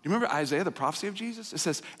 do you remember Isaiah, the prophecy of Jesus? It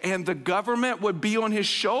says, and the government would be on his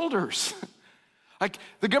shoulders. Like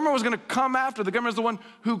the government was gonna come after, the government is the one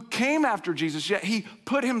who came after Jesus, yet he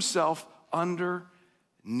put himself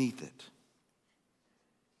underneath it.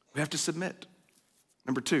 We have to submit.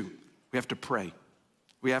 Number 2, we have to pray.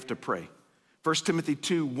 We have to pray. 1 Timothy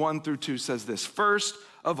 2, 1 through 2 says this, first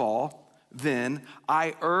of all, then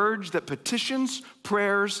I urge that petitions,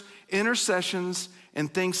 prayers, intercessions,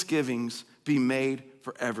 and thanksgivings be made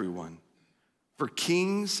for everyone, for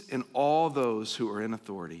kings and all those who are in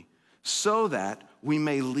authority, so that we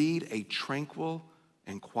may lead a tranquil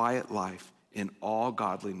and quiet life in all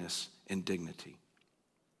godliness and dignity.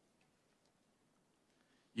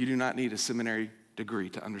 You do not need a seminary degree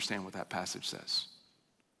to understand what that passage says.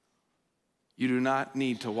 You do not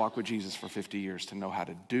need to walk with Jesus for 50 years to know how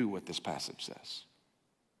to do what this passage says.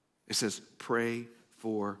 It says, pray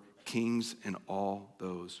for kings and all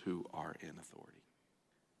those who are in authority.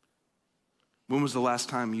 When was the last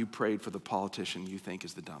time you prayed for the politician you think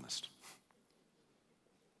is the dumbest?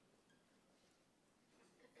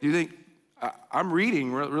 Do you think, I'm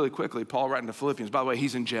reading really quickly, Paul writing to Philippians. By the way,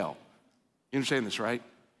 he's in jail. You understand this, right?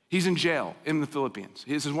 He's in jail in the Philippians.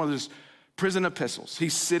 This is one of those prison epistles.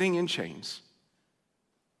 He's sitting in chains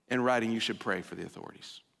and writing, you should pray for the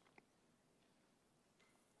authorities.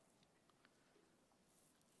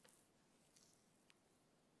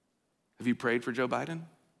 Have you prayed for Joe Biden?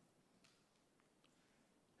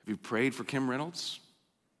 Have you prayed for Kim Reynolds?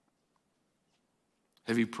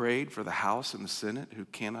 Have you prayed for the House and the Senate who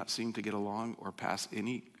cannot seem to get along or pass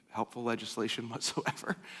any helpful legislation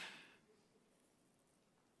whatsoever?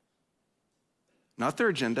 Not their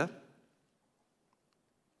agenda,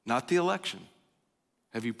 not the election.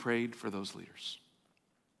 Have you prayed for those leaders?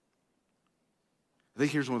 I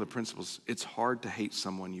think here's one of the principles. It's hard to hate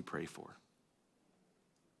someone you pray for.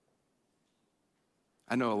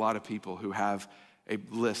 I know a lot of people who have a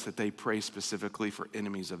list that they pray specifically for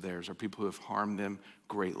enemies of theirs or people who have harmed them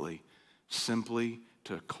greatly, simply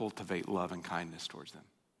to cultivate love and kindness towards them.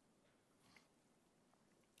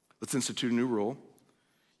 Let's institute a new rule.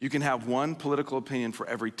 You can have one political opinion for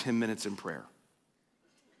every 10 minutes in prayer.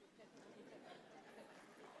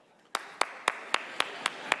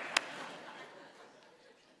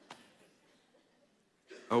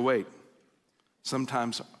 Oh, wait.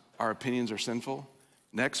 Sometimes our opinions are sinful.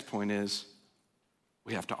 Next point is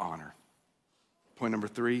we have to honor. Point number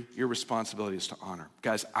 3, your responsibility is to honor.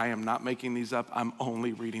 Guys, I am not making these up. I'm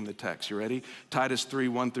only reading the text. You ready? Titus 3,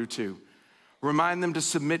 1-2. Remind them to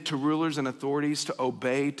submit to rulers and authorities, to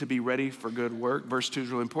obey, to be ready for good work. Verse 2 is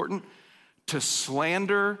really important. To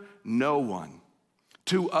slander no one,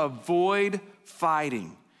 to avoid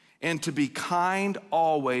fighting, and to be kind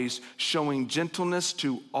always, showing gentleness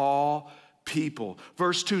to all people.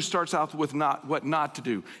 Verse 2 starts out with what not to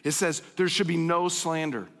do. It says there should be no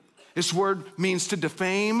slander. This word means to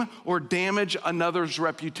defame or damage another's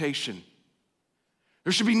reputation.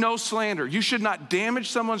 There should be no slander. You should not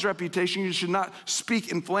damage someone's reputation. You should not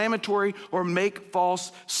speak inflammatory or make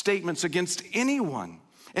false statements against anyone.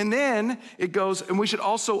 And then it goes, and we should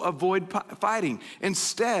also avoid fighting.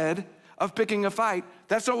 Instead of picking a fight,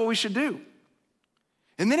 that's not what we should do.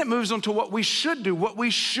 And then it moves on to what we should do. What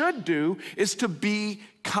we should do is to be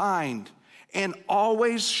kind and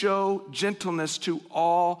always show gentleness to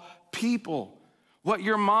all people. What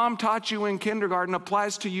your mom taught you in kindergarten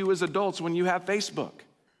applies to you as adults when you have Facebook.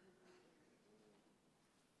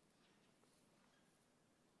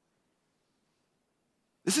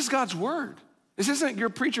 This is God's word. This isn't your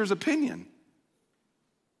preacher's opinion.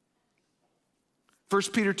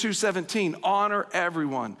 1 Peter 2:17, honor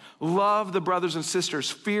everyone. Love the brothers and sisters.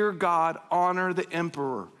 Fear God, honor the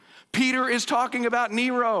emperor. Peter is talking about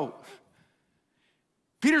Nero.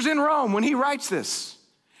 Peter's in Rome when he writes this.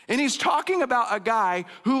 And he's talking about a guy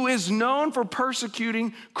who is known for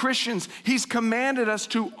persecuting Christians. He's commanded us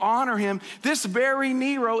to honor him. This very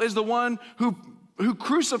Nero is the one who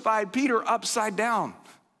crucified Peter upside down,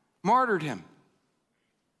 martyred him.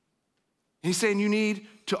 He's saying you need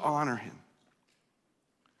to honor him.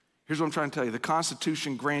 Here's what I'm trying to tell you. The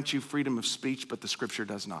Constitution grants you freedom of speech, but the Scripture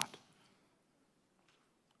does not.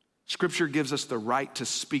 Scripture gives us the right to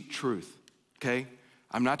speak truth, okay?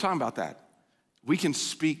 I'm not talking about that. We can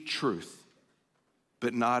speak truth,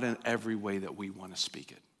 but not in every way that we want to speak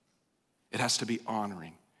it. It has to be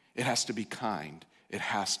honoring. It has to be kind. It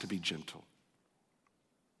has to be gentle.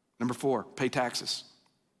 Number 4, pay taxes.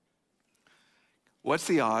 What's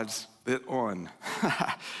the odds that on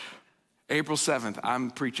April 7th, I'm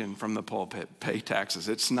preaching from the pulpit, pay taxes.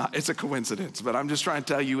 It's a coincidence, but I'm just trying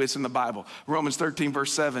to tell you it's in the Bible. Romans 13,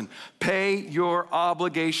 verse 7, pay your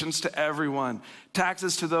obligations to everyone.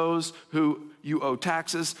 Taxes to those who you owe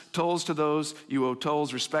taxes, tolls to those you owe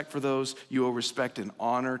tolls, respect for those you owe respect, and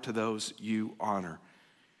honor to those you honor.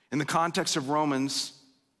 In the context of Romans,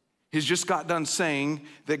 he's just got done saying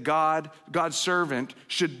that God's servant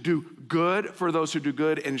should do good for those who do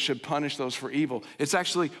good and should punish those for evil. It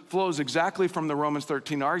actually flows exactly from the Romans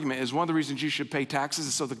 13 argument. Is one of the reasons you should pay taxes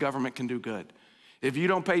is so the government can do good. If you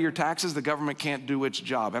don't pay your taxes, the government can't do its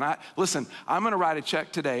job. And listen, I'm gonna write a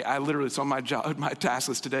check today. It's on my task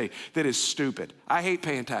list today that is stupid. I hate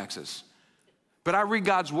paying taxes. But I read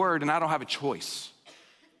God's word and I don't have a choice.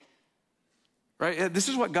 Right? This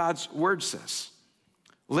is what God's word says.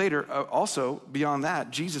 Later, also beyond that,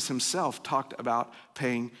 Jesus himself talked about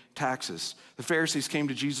paying taxes. The Pharisees came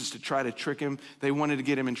to Jesus to try to trick him. They wanted to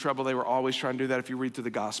get him in trouble. They were always trying to do that if you read through the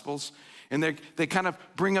Gospels. And they kind of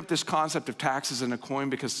bring up this concept of taxes in a coin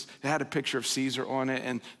because they had a picture of Caesar on it,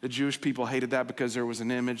 and the Jewish people hated that because there was an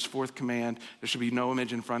image, fourth command, there should be no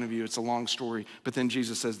image in front of you. It's a long story. But then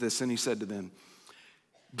Jesus says this, and he said to them,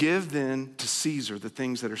 "Give then to Caesar the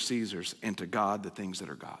things that are Caesar's, and to God the things that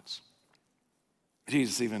are God's."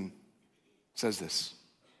 Jesus even says this.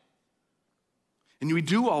 And we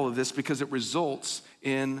do all of this because it results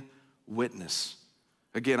in witness.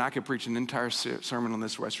 Again, I could preach an entire sermon on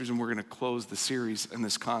this for us, and we're going to close the series in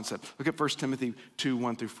this concept. Look at 1 Timothy 2,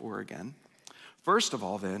 1 through 4 again. "First of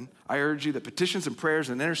all, then, I urge you that petitions and prayers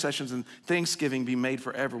and intercessions and thanksgiving be made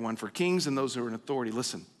for everyone, for kings and those who are in authority."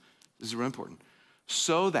 Listen, this is really important.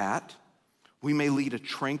 "So that we may lead a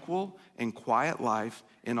tranquil and quiet life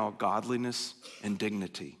in all godliness and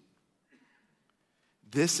dignity.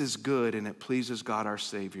 This is good, and it pleases God our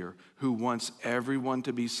Savior, who wants everyone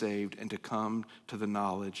to be saved and to come to the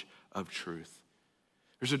knowledge of truth."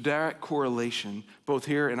 There's a direct correlation both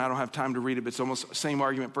here, and I don't have time to read it, but it's almost the same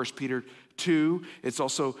argument, 1 Peter 2. It's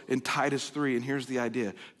also in Titus 3, and here's the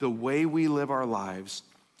idea. The way we live our lives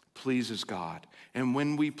pleases God. And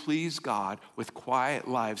when we please God with quiet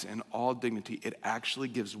lives and all dignity, it actually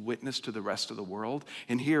gives witness to the rest of the world.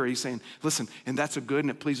 And here he's saying, listen, and that's a good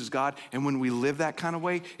and it pleases God. And when we live that kind of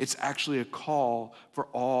way, it's actually a call for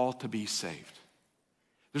all to be saved.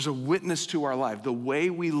 There's a witness to our life. The way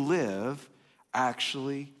we live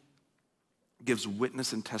actually gives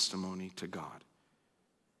witness and testimony to God.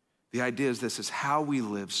 The idea is this, is how we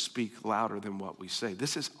live speak louder than what we say.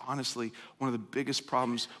 This is honestly one of the biggest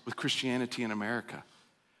problems with Christianity in America.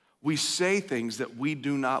 We say things that we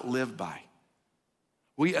do not live by.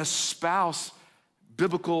 We espouse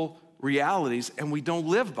biblical realities and we don't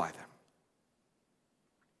live by them.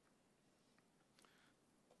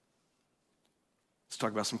 Let's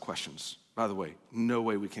talk about some questions. By the way, no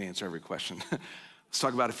way we can answer every question. Let's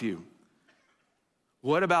talk about a few.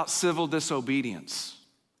 What about civil disobedience?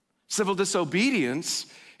 Civil disobedience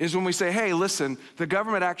is when we say, hey, listen, the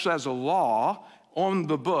government actually has a law on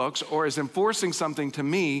the books or is enforcing something to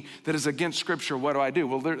me that is against Scripture. What do?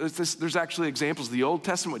 Well, there's actually examples in the Old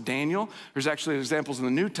Testament with Daniel. There's actually examples in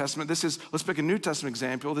the New Testament. Let's pick a New Testament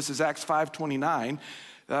example. This is Acts 5:29.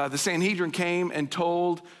 The Sanhedrin came and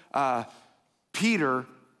told Peter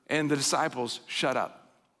and the disciples, shut up.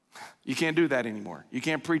 You can't do that anymore. You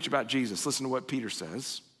can't preach about Jesus. Listen to what Peter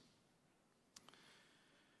says.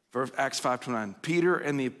 Acts 5:29, Peter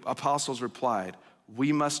and the apostles replied,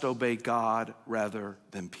 we must obey God rather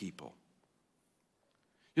than people.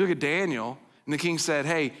 You look at Daniel, and the king said,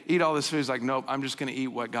 hey, eat all this food. He's like, nope, I'm just gonna eat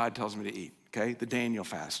what God tells me to eat, okay? The Daniel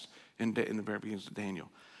fast in the very beginning of Daniel.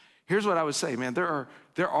 Here's what I would say, man, there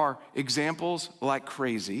are examples like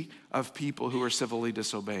crazy of people who are civilly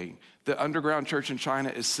disobeying. The underground church in China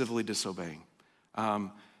is civilly disobeying.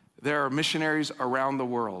 There are missionaries around the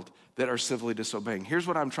world that are civilly disobeying. Here's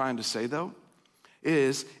what I'm trying to say though,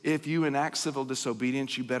 is if you enact civil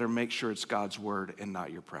disobedience, you better make sure it's God's word and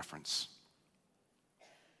not your preference.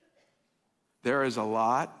 There is a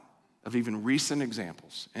lot of even recent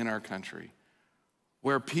examples in our country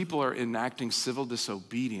where people are enacting civil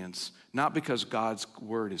disobedience, not because God's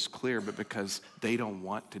word is clear, but because they don't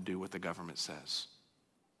want to do what the government says.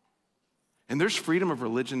 And there's freedom of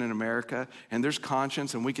religion in America, and there's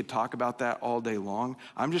conscience, and we could talk about that all day long.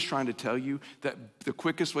 I'm just trying to tell you that the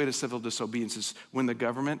quickest way to civil disobedience is when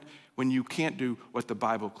you can't do what the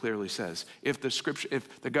Bible clearly says. If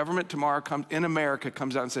the government tomorrow in America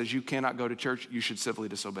comes out and says you cannot go to church, you should civilly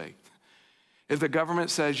disobey. If the government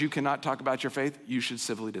says you cannot talk about your faith, you should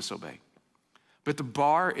civilly disobey. But the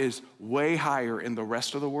bar is way higher in the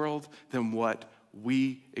rest of the world than what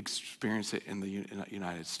we experience it in the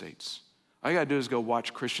United States. All you gotta do is go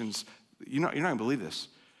watch Christians. You're not gonna believe this.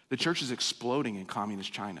 The church is exploding in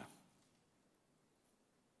communist China.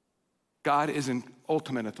 God is in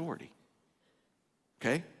ultimate authority,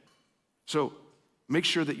 okay? So make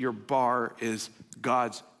sure that your bar is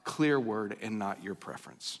God's clear word and not your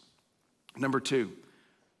preference. Number 2,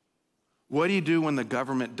 what do you do when the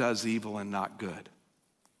government does evil and not good?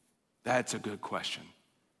 That's a good question.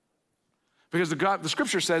 Because the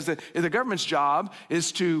scripture says that the government's job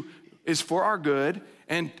is for our good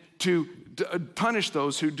and to punish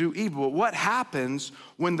those who do evil. But what happens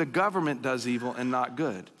when the government does evil and not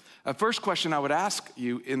good? The first question I would ask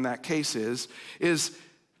you in that case is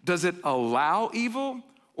does it allow evil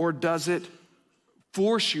or does it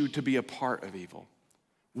force you to be a part of evil?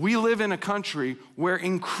 We live in a country where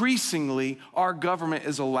increasingly our government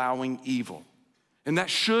is allowing evil. And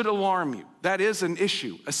that should alarm you. That is an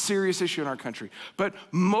issue, a serious issue in our country. But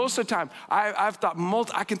most of the time, I've thought,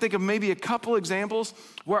 I can think of maybe a couple examples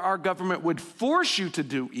where our government would force you to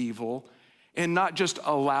do evil and not just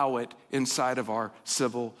allow it inside of our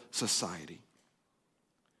civil society.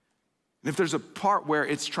 And if there's a part where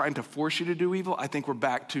it's trying to force you to do evil, I think we're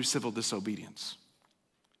back to civil disobedience.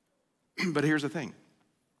 But here's the thing.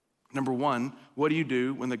 Number one, what do you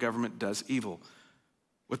do when the government does evil?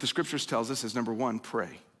 What the scriptures tells us is, number one,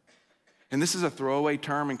 pray. And this is a throwaway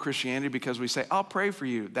term in Christianity because we say, I'll pray for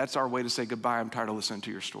you. That's our way to say goodbye. I'm tired of listening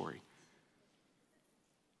to your story.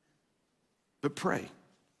 But pray.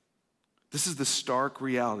 This is the stark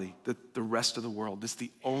reality that the rest of the world, this is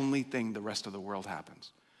the only thing the rest of the world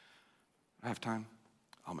happens. I have time?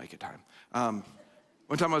 I'll make it time.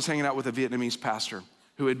 One time I was hanging out with a Vietnamese pastor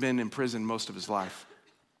who had been in prison most of his life.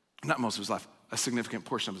 Not most of his life, a significant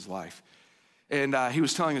portion of his life. And he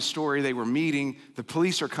was telling a story. They were meeting, the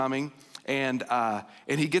police are coming, and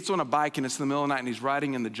he gets on a bike, and it's in the middle of the night, and he's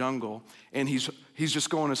riding in the jungle, and he's just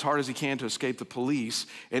going as hard as he can to escape the police,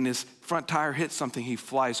 and his front tire hits something. He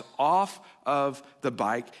flies off of the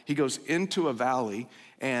bike. He goes into a valley,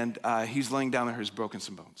 and he's laying down there, he's broken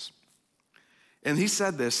some bones. And he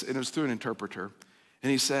said this, and it was through an interpreter,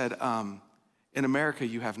 and he said, in America,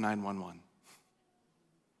 you have 911.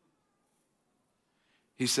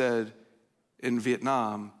 He said, in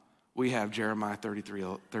Vietnam, we have Jeremiah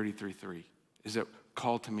 33:3. Is it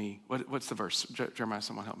call to me? What's the verse? Jeremiah,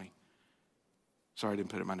 someone help me. Sorry, I didn't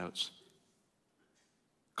put it in my notes.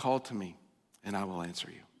 Call to me, and I will answer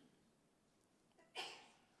you.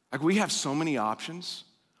 Like, we have so many options.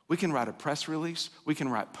 We can write a press release. We can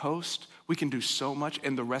write posts. We can do so much,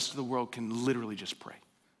 and the rest of the world can literally just pray.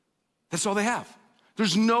 That's all they have.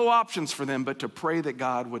 There's no options for them but to pray that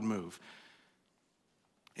God would move.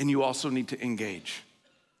 And you also need to engage.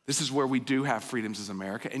 This is where we do have freedoms as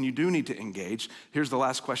America, and you do need to engage. Here's the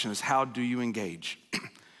last question is, how do you engage?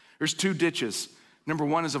 There's two ditches. Number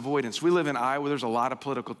one is avoidance. We live in Iowa. There's a lot of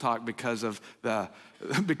political talk because of the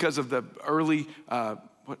early,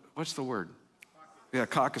 what's the word? Yeah,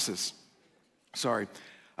 caucuses. Sorry.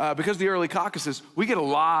 Because of the early caucuses, we get a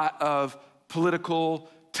lot of political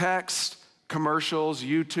text, commercials,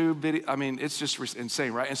 YouTube video. I mean, it's just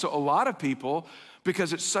insane, right? And so a lot of people,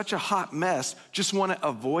 because it's such a hot mess, just want to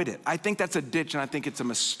avoid it. I think that's a ditch, and I think it's a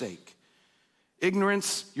mistake.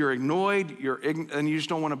 Ignorance, you're annoyed, and you just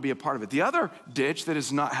don't want to be a part of it. The other ditch that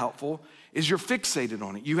is not helpful is you're fixated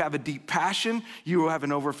on it. You have a deep passion, you have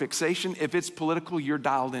an overfixation. If it's political, you're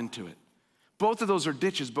dialed into it. Both of those are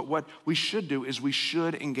ditches, but what we should do is we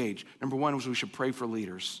should engage. Number one is we should pray for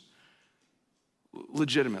leaders,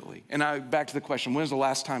 legitimately. And back to the question, when was the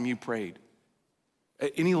last time you prayed?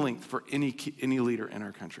 At any length for any leader in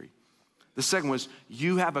our country. The second was,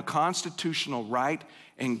 you have a constitutional right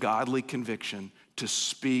and godly conviction to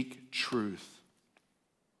speak truth.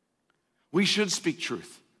 We should speak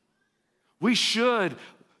truth. We should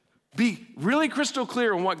be really crystal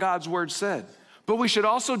clear on what God's word said, but we should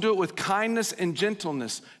also do it with kindness and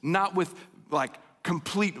gentleness, not with like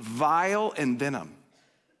complete vile and venom.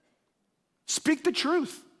 Speak the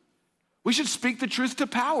truth. We should speak the truth to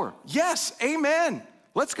power. Yes, amen.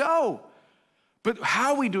 Let's go. But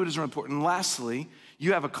how we do it is really important. And lastly,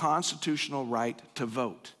 you have a constitutional right to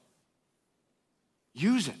vote.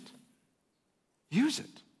 Use it. Use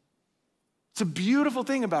it. It's a beautiful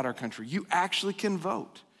thing about our country. You actually can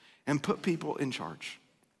vote and put people in charge.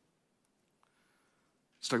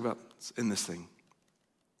 Let's talk about in this thing.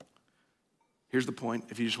 Here's the point.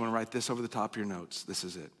 If you just want to write this over the top of your notes, this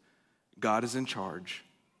is it. God is in charge.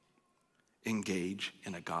 Engage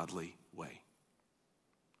in a godly way.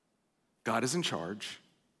 God is in charge.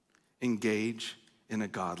 Engage in a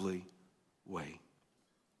godly way.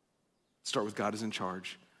 Start with God is in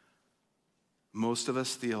charge. Most of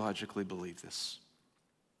us theologically believe this,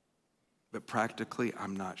 but practically,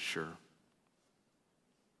 I'm not sure.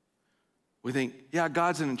 We think, yeah,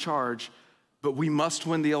 God's in charge, but we must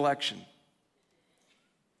win the election.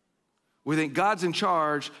 We think God's in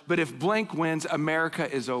charge, but if blank wins, America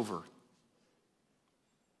is over.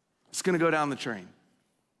 It's going to go down the train.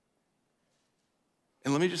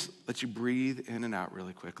 And let me just let you breathe in and out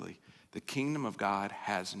really quickly. The kingdom of God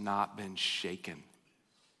has not been shaken.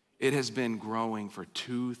 It has been growing for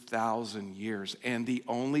 2,000 years. And the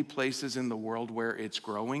only places in the world where it's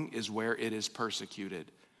growing is where it is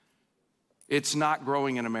persecuted. It's not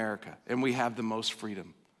growing in America. And we have the most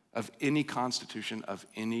freedom of any constitution of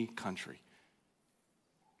any country.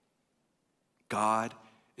 God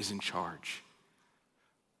is in charge.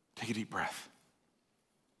 Take a deep breath.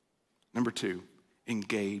 Number two,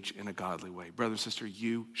 engage in a godly way. Brother and sister,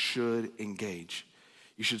 you should engage.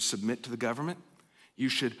 You should submit to the government. You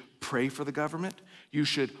should pray for the government. You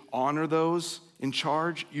should honor those in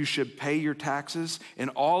charge. You should pay your taxes. And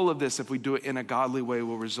all of this, if we do it in a godly way,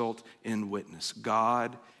 will result in witness.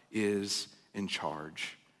 God is in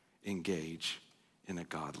charge. Engage in a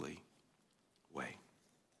godly way.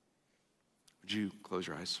 Would you close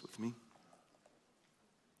your eyes with me?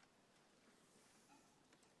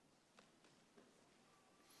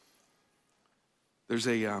 There's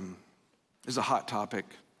a hot topic.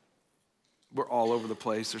 We're all over the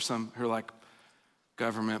place. There's some who are like,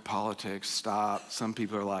 government, politics, stop. Some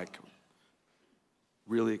people are like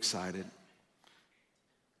really excited.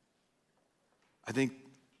 I think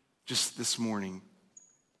just this morning,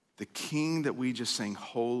 the King that we just sang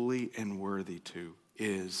holy and worthy to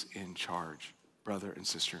is in charge, brother and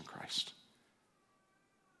sister in Christ.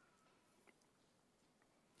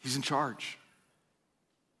 He's in charge.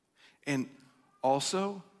 And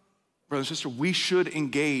also, brother and sister, we should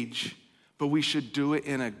engage, but we should do it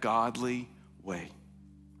in a godly way.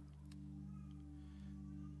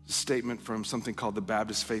 A statement from something called the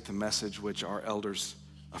Baptist Faith and Message, which our elders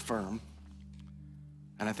affirm.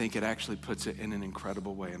 And I think it actually puts it in an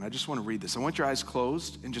incredible way. And I just want to read this. I want your eyes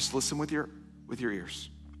closed and just listen with your ears.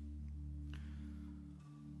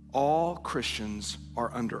 All Christians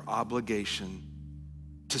are under obligation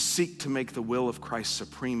to seek to make the will of Christ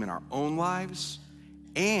supreme in our own lives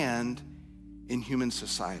and in human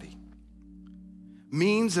society.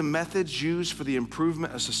 Means and methods used for the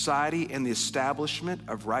improvement of society and the establishment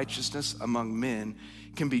of righteousness among men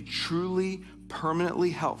can be truly,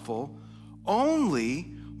 permanently helpful only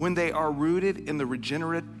when they are rooted in the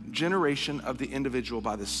regeneration of the individual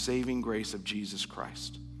by the saving grace of Jesus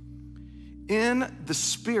Christ. In the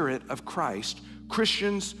spirit of Christ,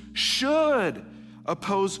 Christians should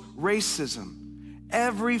oppose racism,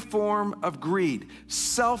 every form of greed,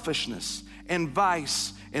 selfishness, and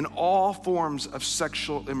vice, in all forms of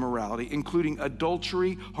sexual immorality, including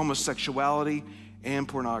adultery, homosexuality, and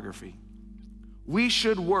pornography. We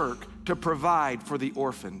should work to provide for the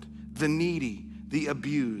orphaned, the needy, the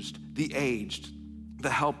abused, the aged, the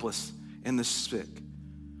helpless, and the sick.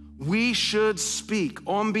 We should speak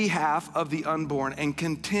on behalf of the unborn and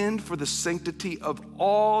contend for the sanctity of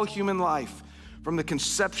all human life, from the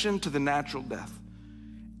conception to the natural death.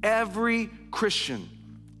 Every Christian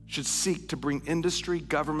should seek to bring industry,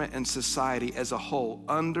 government, and society as a whole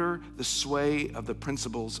under the sway of the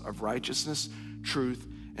principles of righteousness, truth,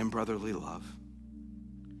 and brotherly love.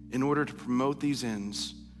 In order to promote these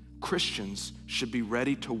ends, Christians should be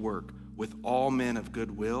ready to work with all men of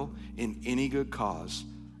good will in any good cause,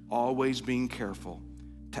 always being careful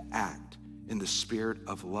to act in the spirit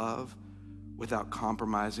of love without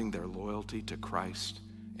compromising their loyalty to Christ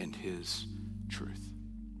and his truth.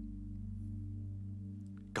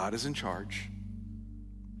 God is in charge,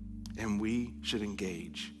 and we should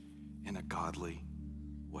engage in a godly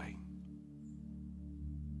way.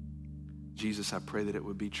 Jesus, I pray that it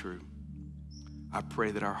would be true. I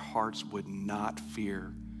pray that our hearts would not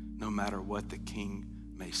fear no matter what the king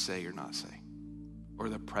may say or not say, or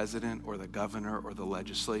the president or the governor or the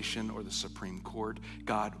legislation or the Supreme Court.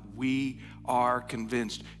 God, we are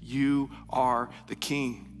convinced you are the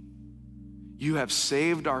king. You have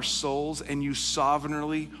saved our souls, and you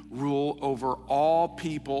sovereignly rule over all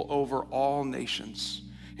people, over all nations.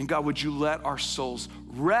 And God, would you let our souls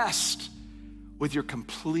rest with your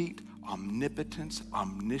complete omnipotence,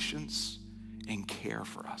 omniscience, and care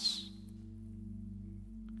for us.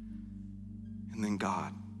 And then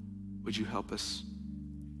God, would you help us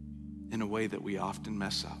in a way that we often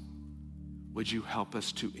mess up? Would you help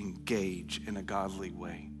us to engage in a godly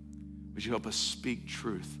way? Would you help us speak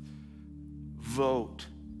truth? Vote,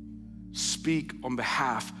 speak on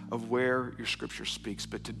behalf of where your scripture speaks,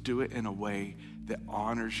 but to do it in a way that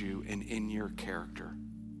honors you and in your character,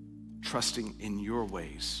 trusting in your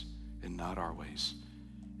ways and not our ways.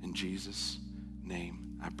 In Jesus'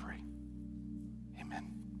 name I pray. Amen.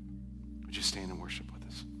 Would you stand and worship with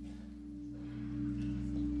us?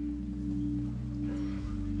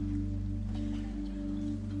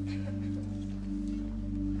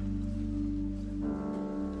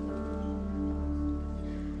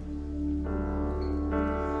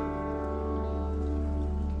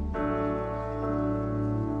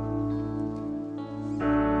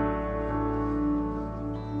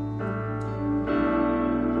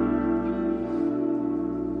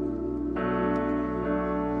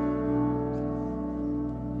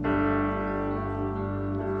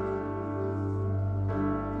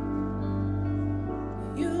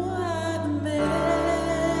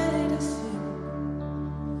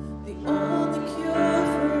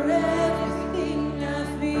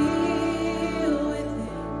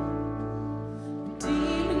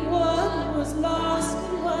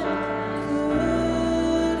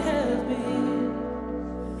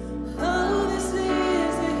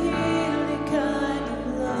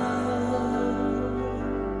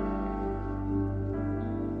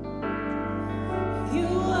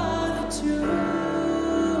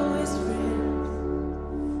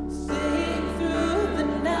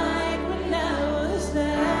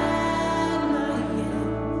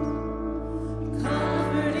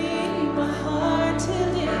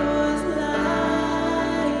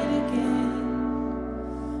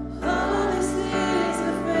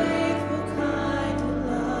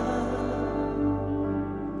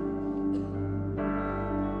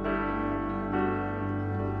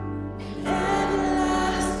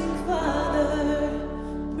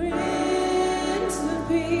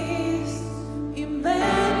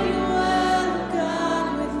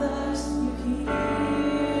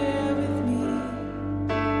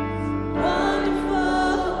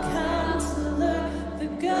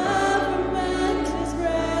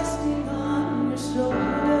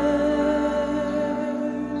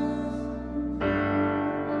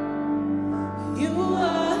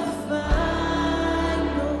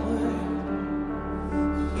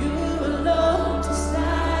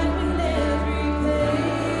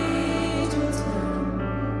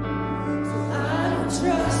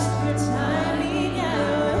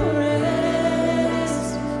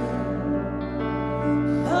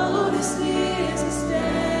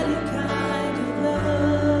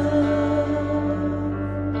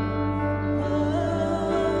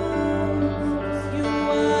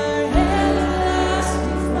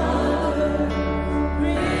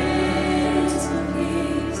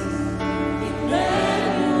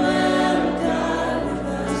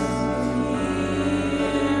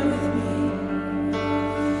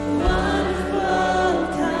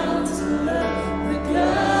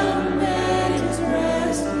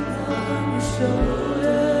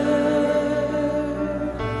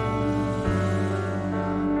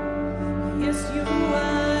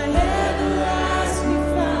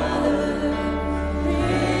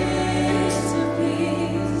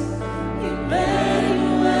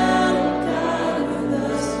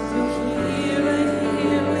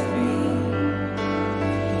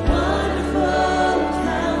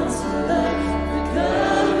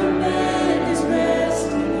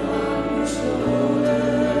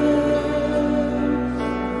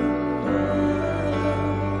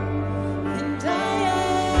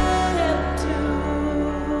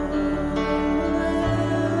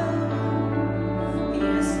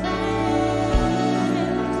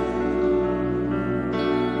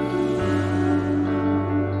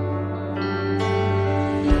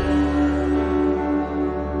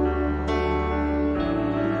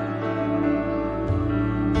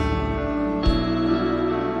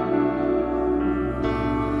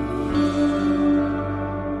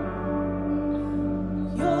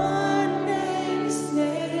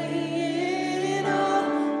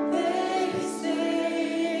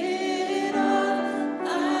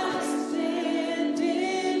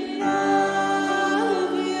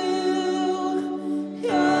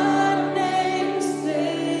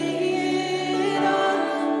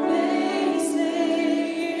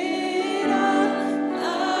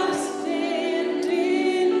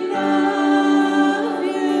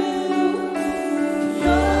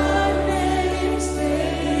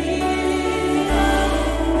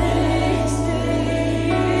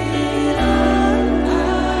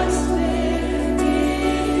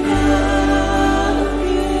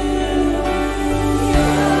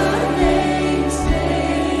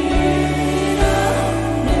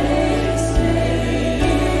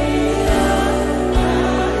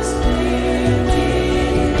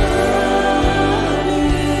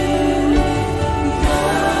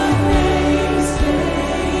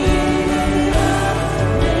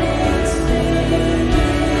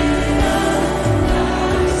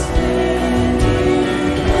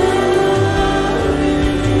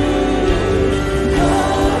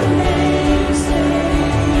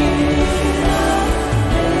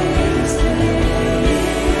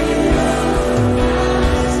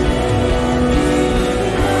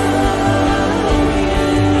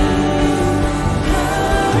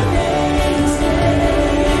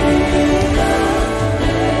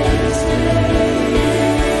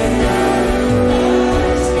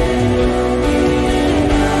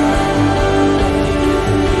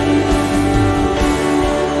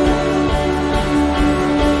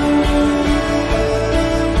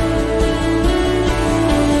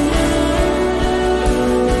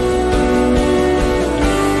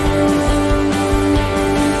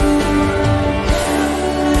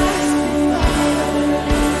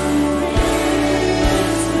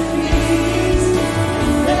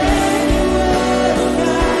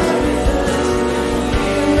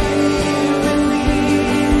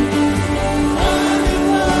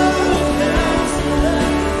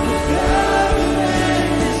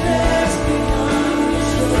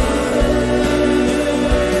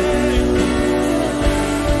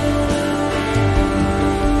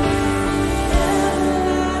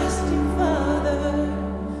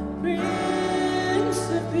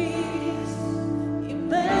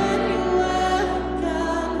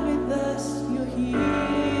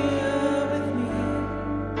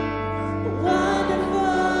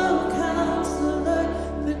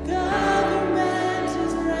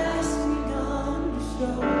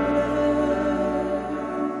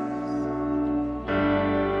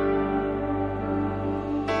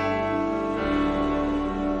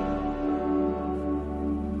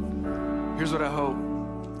 Here's what I hope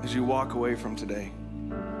as you walk away from today.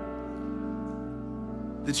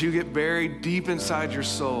 That you get buried deep inside your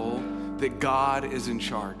soul that God is in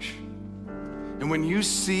charge. And when you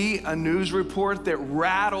see a news report that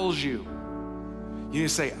rattles you, you need to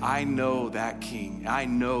say, I know that king. I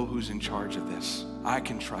know who's in charge of this. I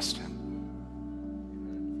can trust him.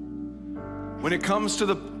 When it comes to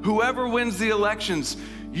whoever wins the elections,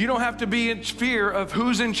 you don't have to be in fear of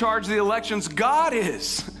who's in charge of the elections. God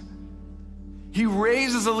is. He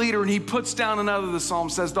raises a leader and he puts down another. The psalm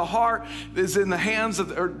says the heart is in the hands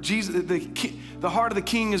of, or Jesus, the heart of the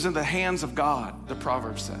king is in the hands of God, the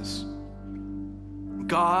proverb says.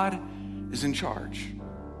 God is in charge.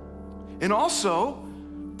 And also,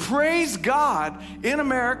 praise God, in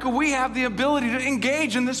America, we have the ability to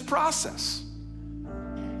engage in this process.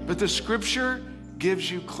 But the scripture gives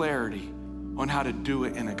you clarity on how to do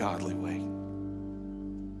it in a godly way.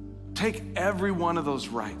 Take every one of those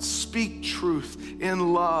rights. Speak truth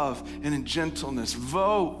in love and in gentleness.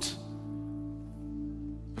 Vote.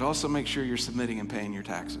 But also make sure you're submitting and paying your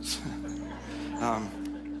taxes.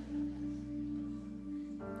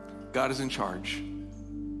 God is in charge.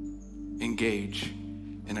 Engage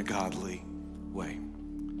in a godly way.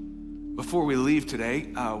 Before we leave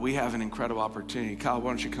today, we have an incredible opportunity. Kyle, why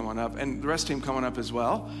don't you come on up? And the rest of the team coming up as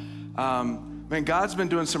well. Man, God's been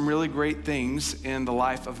doing some really great things in the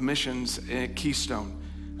life of missions at Keystone.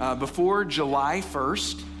 Before July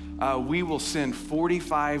 1st, we will send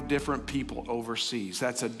 45 different people overseas.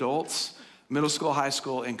 That's adults, middle school, high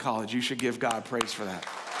school, and college. You should give God praise for that.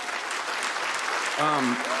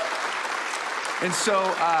 And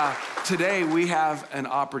so today we have an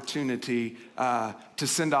opportunity to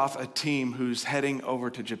send off a team who's heading over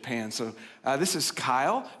to Japan. So this is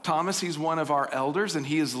Kyle Thomas. He's one of our elders, and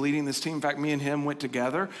he is leading this team. In fact, me and him went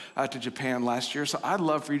together to Japan last year. So I'd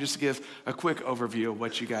love for you just to give a quick overview of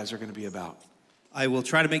what you guys are going to be about. I will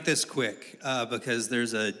try to make this quick because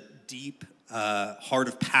there's a deep heart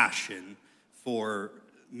of passion for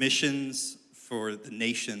missions, for the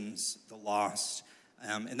nations, the lost.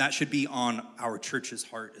 And that should be on our church's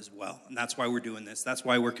heart as well. And that's why we're doing this. That's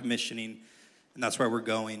why we're commissioning, and that's why we're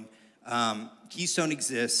going. Keystone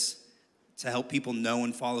exists to help people know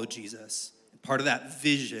and follow Jesus. And part of that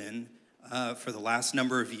vision for the last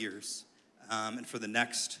number of years and for the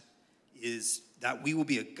next is that we will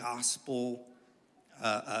be a gospel,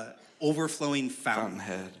 overflowing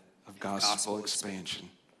fountainhead of gospel expansion.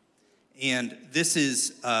 And this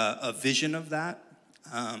is a vision of that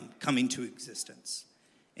coming to existence.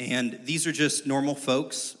 And these are just normal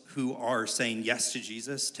folks who are saying yes to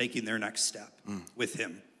Jesus, taking their next step with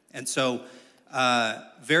him. And so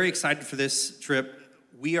very excited for this trip.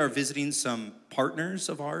 We are visiting some partners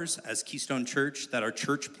of ours as Keystone Church that are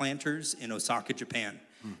church planters in Osaka, Japan.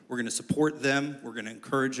 We're going to support them. We're going to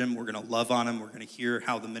encourage them. We're going to love on them. We're going to hear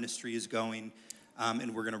how the ministry is going,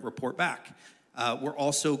 and we're going to report back. We're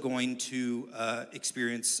also going to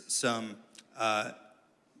experience some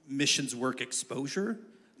missions work exposure,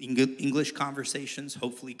 English conversations,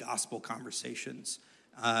 hopefully gospel conversations.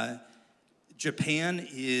 Japan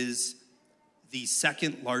is the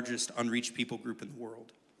second largest unreached people group in the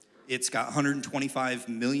world. It's got 125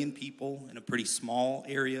 million people in a pretty small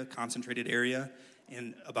area, concentrated area,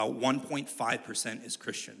 and about 1.5% is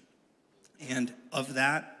Christian. And of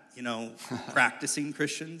that, practicing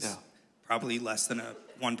Christians, probably less than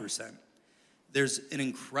 1%. There's an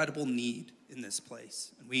incredible need in this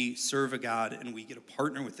place. And we serve a God, and we get to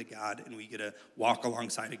partner with the God, and we get to walk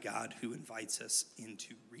alongside a God who invites us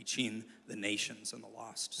into reaching the nations and the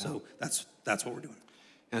lost. So that's what we're doing.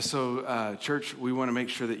 Yeah, so church, we want to make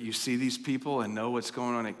sure that you see these people and know what's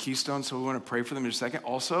going on at Keystone, so we want to pray for them in a second.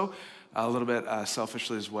 Also, a little bit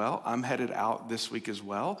selfishly as well, I'm headed out this week as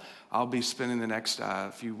well. I'll be spending the next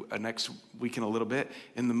next week and a little bit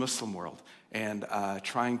in the Muslim world, and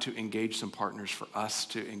trying to engage some partners for us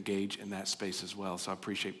to engage in that space as well. So I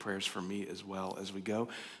appreciate prayers for me as well as we go.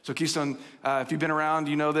 So Keystone, if you've been around,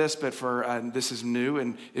 you know this, but for this is new,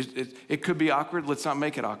 and it could be awkward. Let's not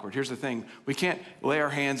make it awkward. Here's the thing. We can't lay our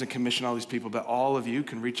hands and commission all these people, but all of you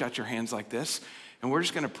can reach out your hands like this, and we're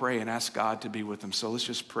just going to pray and ask God to be with them. So let's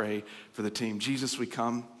just pray for the team. Jesus, we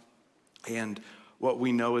come, and what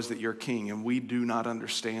we know is that you're king, and we do not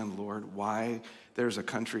understand, Lord, why there's a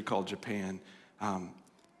country called Japan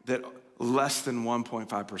that less than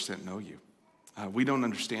 1.5% know you. We don't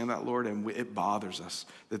understand that, Lord, and it bothers us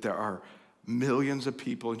that there are millions of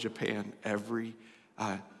people in Japan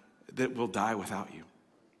that will die without you.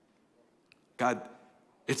 God,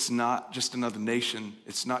 it's not just another nation.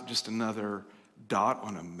 It's not just another dot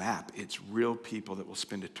on a map. It's real people that will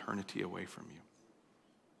spend eternity away from you.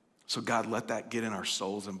 So God, let that get in our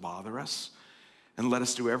souls and bother us. And let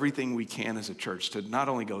us do everything we can as a church to not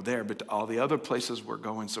only go there, but to all the other places we're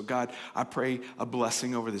going. So God, I pray a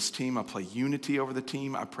blessing over this team. I pray unity over the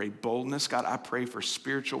team. I pray boldness. God, I pray for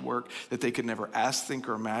spiritual work that they could never ask, think,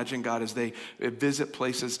 or imagine. God, as they visit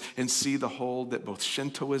places and see the hold that both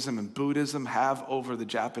Shintoism and Buddhism have over the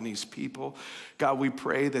Japanese people. God, we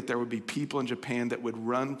pray that there would be people in Japan that would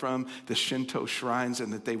run from the Shinto shrines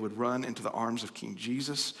and that they would run into the arms of King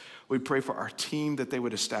Jesus. We pray for our team that they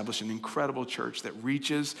would establish an incredible church that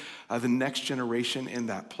reaches the next generation in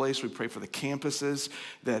that place. We pray for the campuses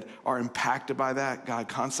that are impacted by that. God,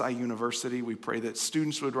 Kansai University, we pray that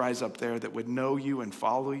students would rise up there that would know you and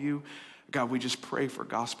follow you. God, we just pray for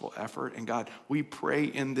gospel effort. And God, we pray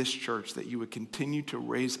in this church that you would continue to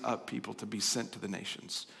raise up people to be sent to the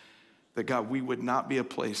nations. That God, we would not be a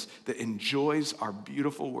place that enjoys our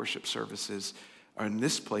beautiful worship services are in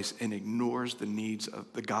this place and ignores the needs of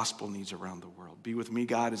the gospel needs around the world. Be with me,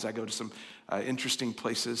 God, as I go to some interesting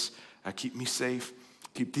places. Keep me safe.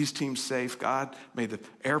 Keep these teams safe, God. May the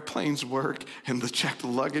airplanes work and the checked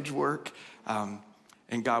luggage work.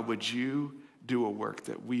 And God, would you do a work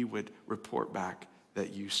that we would report back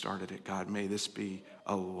that you started it, God. May this be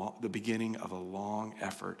the beginning of a long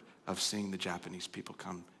effort of seeing the Japanese people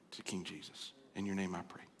come to King Jesus. In your name I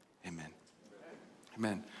pray. Amen.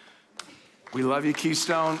 Amen. We love you,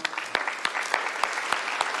 Keystone.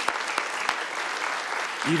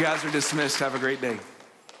 You guys are dismissed. Have a great day.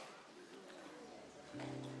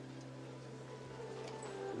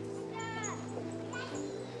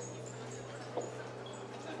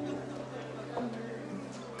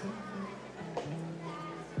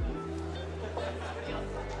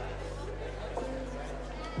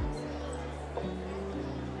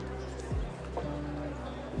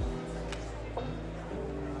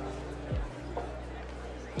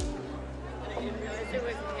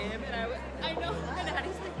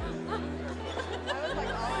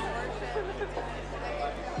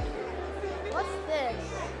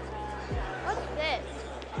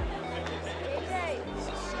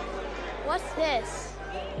 What's this?